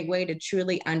is a great way to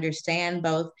truly understand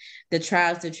both the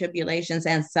trials, the tribulations,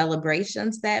 and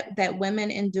celebrations that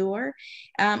women endure.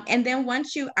 And then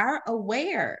once you are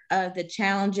aware of the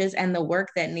challenges and the work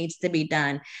that needs to be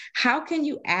done, how can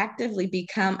you actively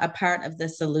become a part of the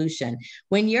solution?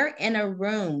 When you're in a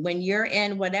room, when you're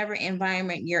in whatever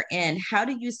environment you're in, how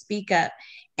do you speak up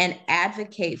and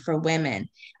advocate for women?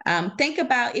 Think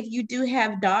about if you do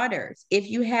have daughters, if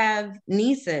you have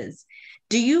nieces,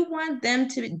 do you want them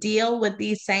to deal with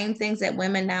these same things that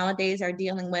women nowadays are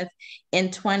dealing with in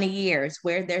 20 years,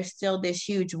 where there's still this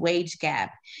huge wage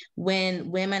gap, when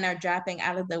women are dropping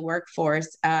out of the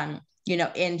workforce, you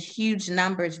know, in huge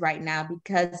numbers right now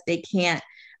because they can't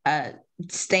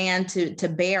stand to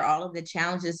bear all of the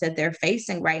challenges that they're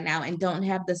facing right now and don't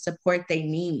have the support they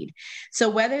need. So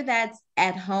whether that's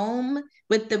at home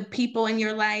with the people in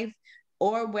your life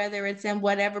or whether it's in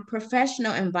whatever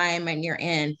professional environment you're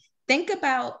in, think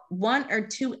about 1 or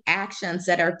 2 actions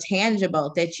that are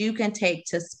tangible that you can take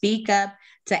to speak up,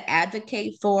 to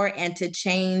advocate for, and to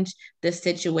change the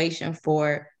situation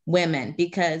for women,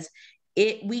 because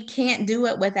we can't do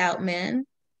it without men.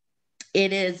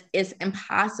 It's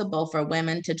impossible for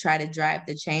women to try to drive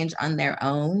the change on their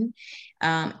own.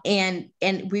 And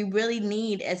we really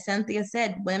need, as Cynthia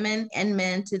said, women and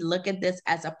men to look at this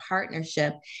as a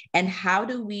partnership. And how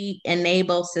do we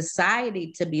enable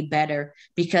society to be better,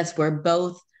 because we're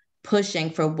both pushing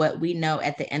for what we know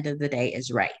at the end of the day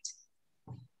is right.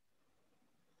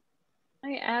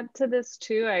 I add to this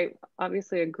too. I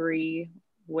obviously agree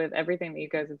with everything that you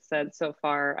guys have said so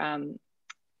far.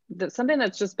 Something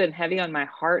that's just been heavy on my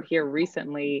heart here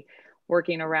recently,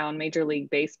 working around Major League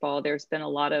Baseball, there's been a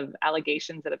lot of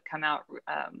allegations that have come out,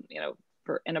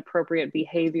 for inappropriate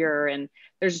behavior. And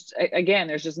there's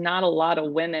just not a lot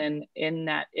of women in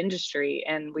that industry.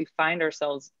 And we find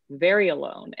ourselves very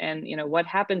alone. And, what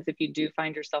happens if you do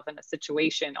find yourself in a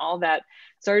situation? All that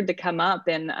started to come up.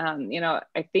 And,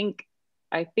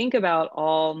 I think about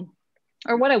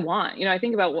what I want. I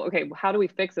think about, okay, how do we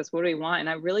fix this? What do we want? And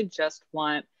I really just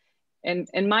want, and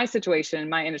in my situation, in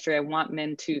my industry, I want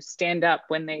men to stand up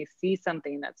when they see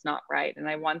something that's not right. And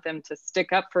I want them to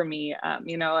stick up for me.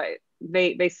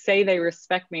 They say they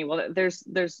respect me. Well,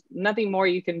 there's nothing more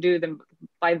you can do than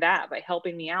by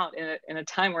helping me out in a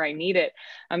time where I need it.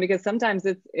 Because sometimes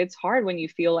it's hard when you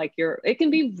feel like it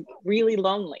can be really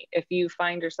lonely if you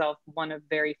find yourself one of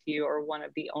very few or one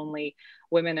of the only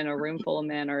women in a room full of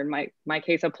men, or in my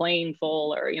case, a plane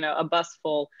full, or, a bus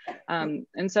full. And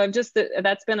so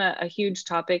that's been a huge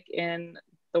topic in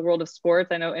the world of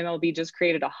sports. I know MLB just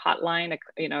created a hotline,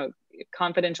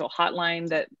 confidential hotline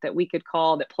that we could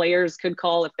call, that players could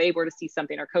call if they were to see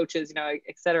something, or coaches,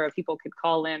 et cetera. People could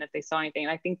call in if they saw anything.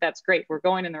 And I think that's great. We're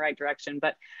going in the right direction.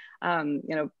 But,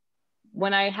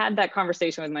 when I had that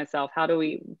conversation with myself,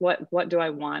 what do I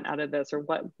want out of this, or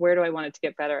where do I want it to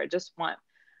get better?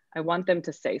 I want them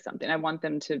to say something. I want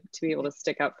them to be able to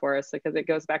stick up for us, because it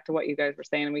goes back to what you guys were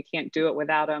saying, and we can't do it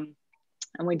without them.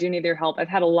 And we do need their help. I've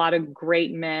had a lot of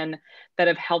great men that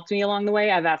have helped me along the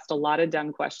way. I've asked a lot of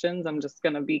dumb questions. I'm just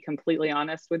going to be completely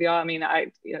honest with y'all. I mean,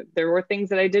 there were things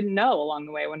that I didn't know along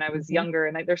the way when I was younger,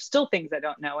 and there's still things I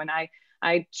don't know. And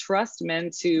I trust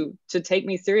men to take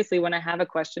me seriously when I have a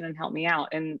question and help me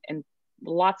out. And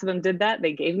lots of them did that.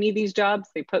 They gave me these jobs.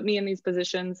 They put me in these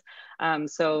positions.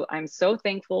 So I'm so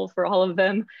thankful for all of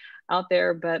them out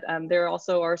there. But there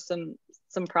also are some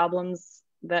problems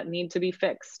that need to be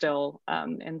fixed still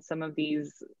in some of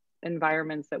these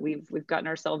environments that we've gotten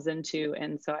ourselves into.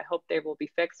 And so I hope they will be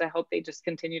fixed. I hope they just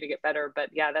continue to get better. But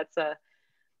yeah,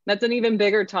 that's an even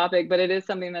bigger topic, but it is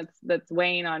something that's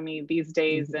weighing on me these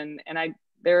days. Mm-hmm. And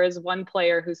there is one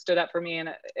player who stood up for me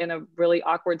in a really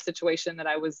awkward situation that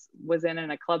I was in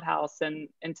a clubhouse, and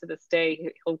to this day,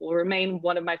 he will remain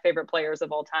one of my favorite players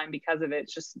of all time because of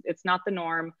it. It's not the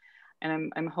norm.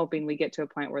 And I'm hoping we get to a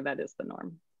point where that is the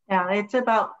norm. Yeah, it's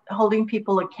about holding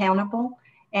people accountable.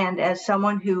 And as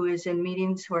someone who is in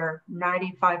meetings where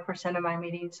 95% of my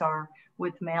meetings are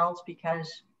with males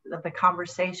because of the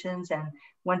conversations, and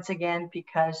once again,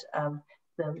 because of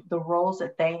the roles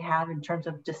that they have in terms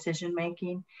of decision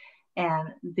making,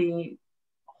 and the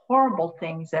horrible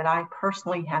things that I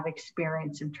personally have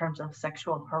experienced in terms of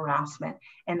sexual harassment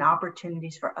and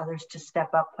opportunities for others to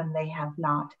step up when they have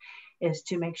not, is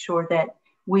to make sure that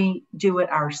we do it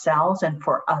ourselves and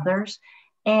for others.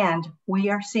 And we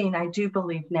are seeing, I do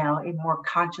believe now, a more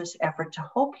conscious effort to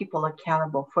hold people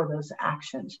accountable for those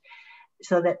actions,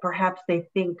 so that perhaps they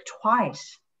think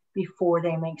twice before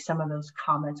they make some of those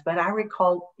comments. But I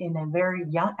recall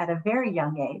at a very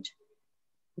young age,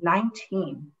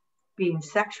 19, being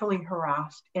sexually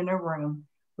harassed in a room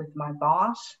with my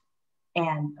boss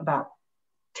and about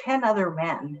 10 other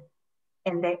men,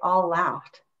 and they all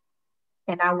laughed.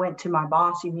 And I went to my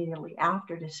boss immediately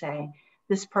after to say,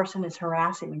 this person is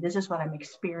harassing me. This is what I'm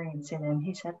experiencing. And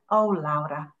he said, oh,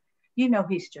 Laura,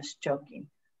 he's just joking.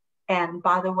 And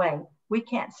by the way, we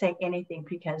can't say anything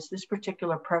because this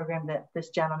particular program that this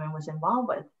gentleman was involved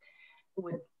with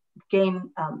would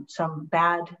gain some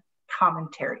bad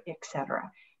commentary,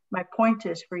 etc. My point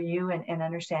is for you, and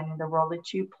understanding the role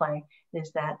that you play,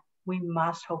 is that we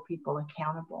must hold people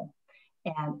accountable,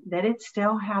 and that it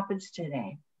still happens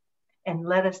today. And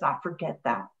let us not forget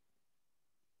that.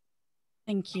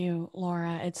 Thank you,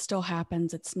 Laura. It still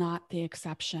happens. It's not the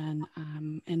exception.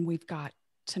 And we've got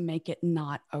to make it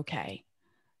not okay.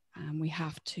 We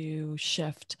have to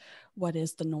shift what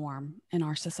is the norm in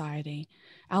our society.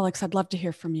 Alex, I'd love to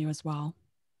hear from you as well.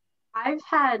 I've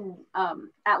had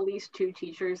at least 2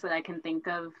 teachers that I can think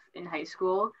of in high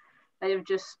school that have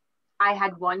I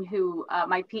had one who,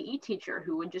 my PE teacher,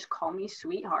 who would just call me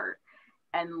sweetheart.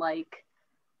 And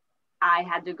I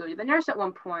had to go to the nurse at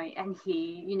one point, and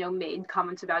he, made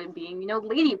comments about it being,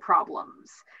 lady problems,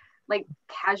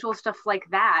 casual stuff like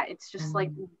that. It's just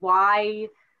why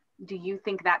do you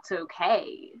think that's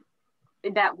okay?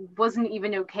 that wasn't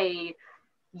even okay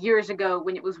years ago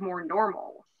when it was more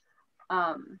normal.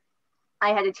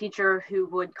 I had a teacher who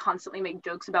would constantly make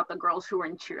jokes about the girls who were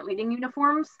in cheerleading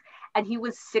uniforms, and he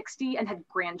was 60 and had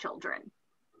grandchildren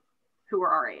who were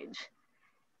our age.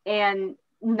 And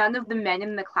none of the men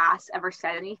in the class ever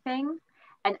said anything.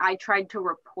 And I tried to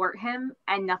report him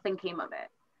and nothing came of it.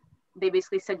 They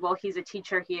basically said, well, he's a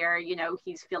teacher here, you know,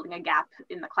 he's filling a gap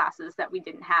in the classes that we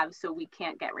didn't have, so we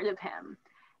can't get rid of him.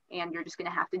 And you're just gonna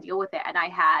have to deal with it. And I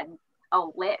had a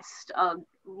list, a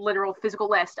literal physical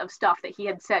list of stuff that he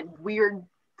had said, weird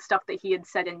stuff that he had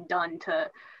said and done to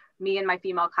me and my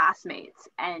female classmates.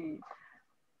 And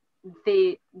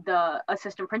the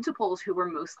assistant principals, who were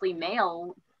mostly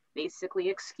male, basically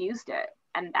excused it.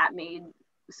 And that made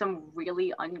some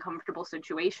really uncomfortable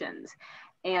situations.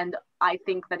 And I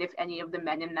think that if any of the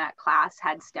men in that class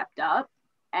had stepped up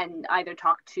and either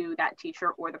talked to that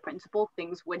teacher or the principal,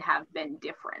 things would have been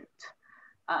different.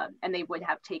 And they would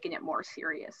have taken it more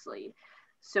seriously.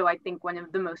 So I think one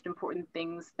of the most important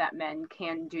things that men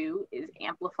can do is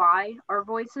amplify our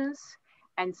voices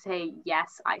and say,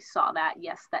 yes, I saw that.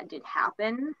 Yes, that did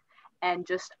happen. And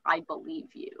just, I believe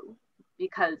you.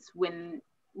 Because when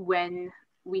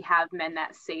we have men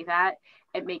that say that,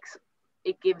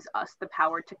 it gives us the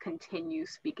power to continue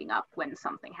speaking up when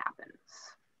something happens.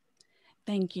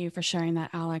 Thank you for sharing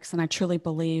that, Alex. And I truly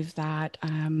believe that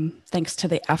thanks to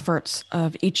the efforts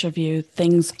of each of you,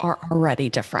 things are already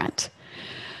different.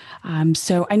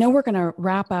 So I know we're going to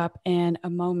wrap up in a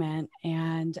moment,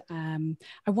 and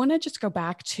I want to just go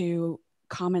back to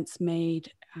comments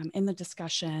made in the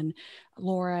discussion.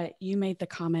 Laura, you made the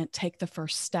comment, take the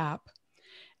first step.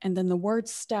 And then the word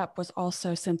step was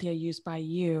also, Cynthia, used by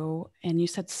you, and you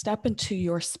said step into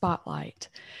your spotlight.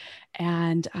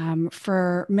 And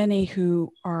for many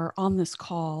who are on this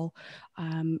call,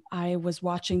 I was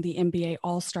watching the NBA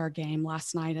All-Star game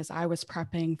last night as I was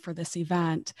prepping for this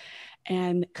event,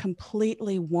 and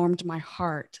completely warmed my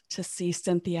heart to see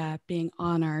Cynthia being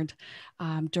honored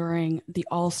during the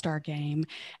All-Star game.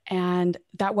 And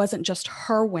that wasn't just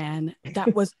her win,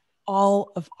 that was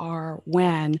all of our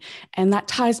win. And that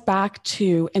ties back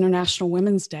to International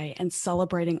Women's Day and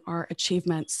celebrating our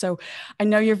achievements. So I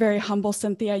know you're very humble,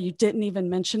 Cynthia. You didn't even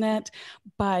mention it,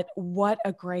 but what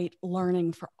a great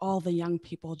learning for all the young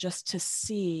people just to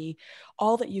see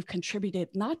all that you've contributed,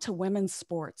 not to women's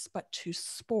sports, but to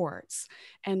sports.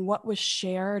 And what was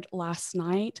shared last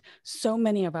night, so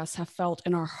many of us have felt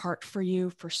in our heart for you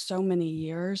for so many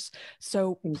years.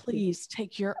 So please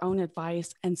take your own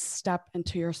advice and step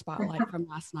into your spotlight from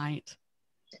last night.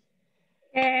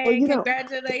 Hey, well,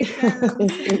 congratulations.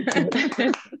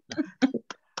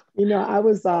 I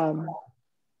was,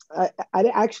 I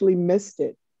actually missed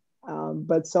it,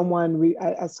 but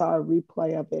I saw a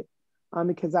replay of it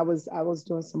because I was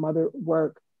doing some other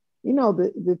work.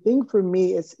 The thing for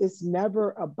me is it's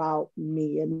never about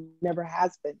me. It never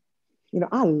has been.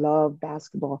 I love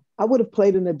basketball. I would have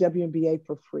played in the WNBA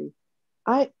for free.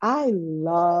 I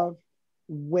love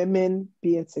women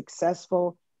being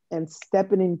successful and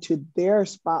stepping into their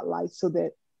spotlight so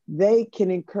that they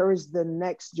can encourage the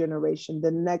next generation,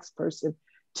 the next person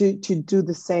to do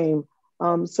the same.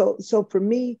 So for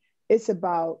me, it's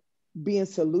about being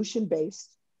solution-based.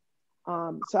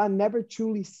 So I never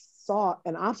truly saw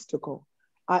an obstacle.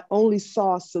 I only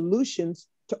saw solutions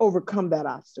to overcome that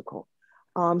obstacle.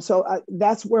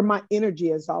 That's where my energy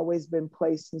has always been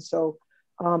placed. And so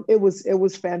it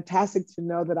was fantastic to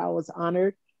know that I was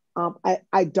honored.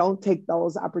 I don't take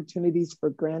those opportunities for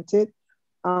granted.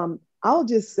 I'll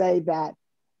just say that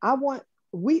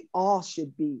we all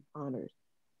should be honored.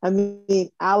 I mean,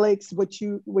 Alex, what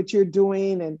you're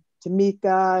doing, and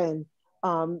Tamika,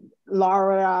 and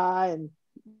Laura, and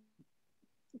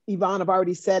Yvonne, I've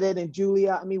already said it, and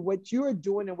Julia. I mean, what you're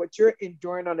doing and what you're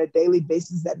enduring on a daily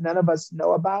basis that none of us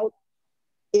know about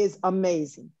is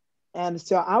amazing. And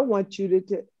so I want you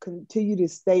to continue to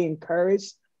stay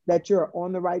encouraged that you're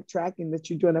on the right track and that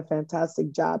you're doing a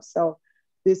fantastic job. So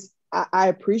I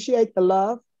appreciate the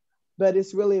love, but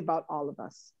it's really about all of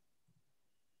us.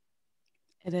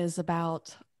 It is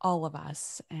about all of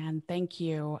us. And thank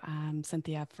you,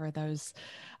 Cynthia, for those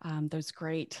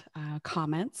great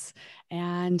comments.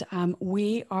 And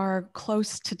we are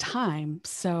close to time.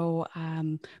 So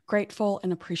grateful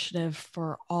and appreciative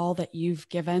for all that you've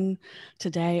given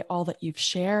today, all that you've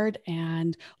shared,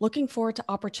 and looking forward to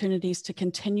opportunities to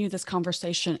continue this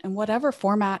conversation in whatever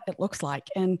format it looks like.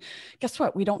 And guess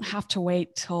what? We don't have to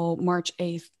wait till March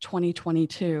 8th,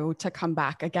 2022 to come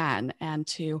back again and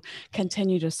to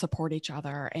continue to support each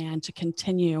other and to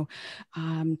continue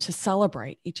to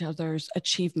celebrate each other's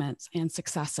achievements and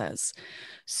successes.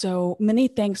 So many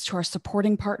thanks to our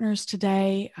supporting partners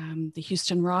today, the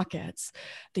Houston Rockets,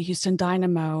 the Houston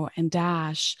Dynamo and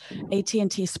Dash, AT&T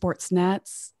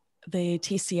Sportsnet, the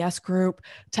TCS group,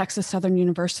 Texas Southern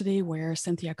University, where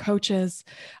Cynthia coaches,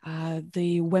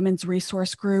 the Women's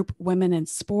Resource Group, Women in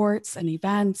Sports and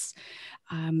Events,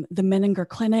 the Menninger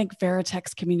Clinic,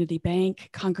 Veritex Community Bank,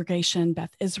 Congregation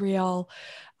Beth Israel,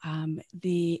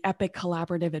 the EPIC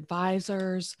Collaborative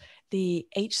Advisors, the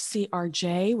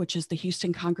HCRJ, which is the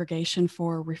Houston Congregation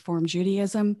for Reform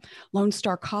Judaism, Lone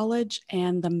Star College,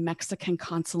 and the Mexican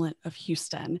Consulate of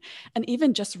Houston. And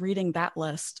even just reading that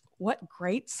list, what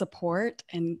great support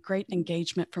and great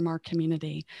engagement from our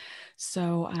community.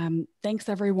 So thanks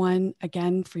everyone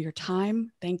again for your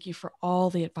time. Thank you for all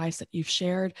the advice that you've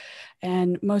shared.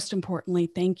 And most importantly,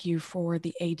 thank you for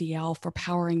the ADL for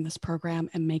powering this program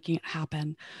and making it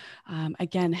happen.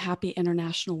 Again, happy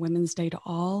International Women's Day to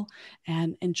all,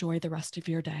 and enjoy the rest of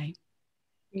your day.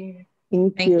 Yeah.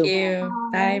 Thank you.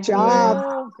 Bye. Great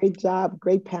job. Great job.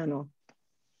 Great panel.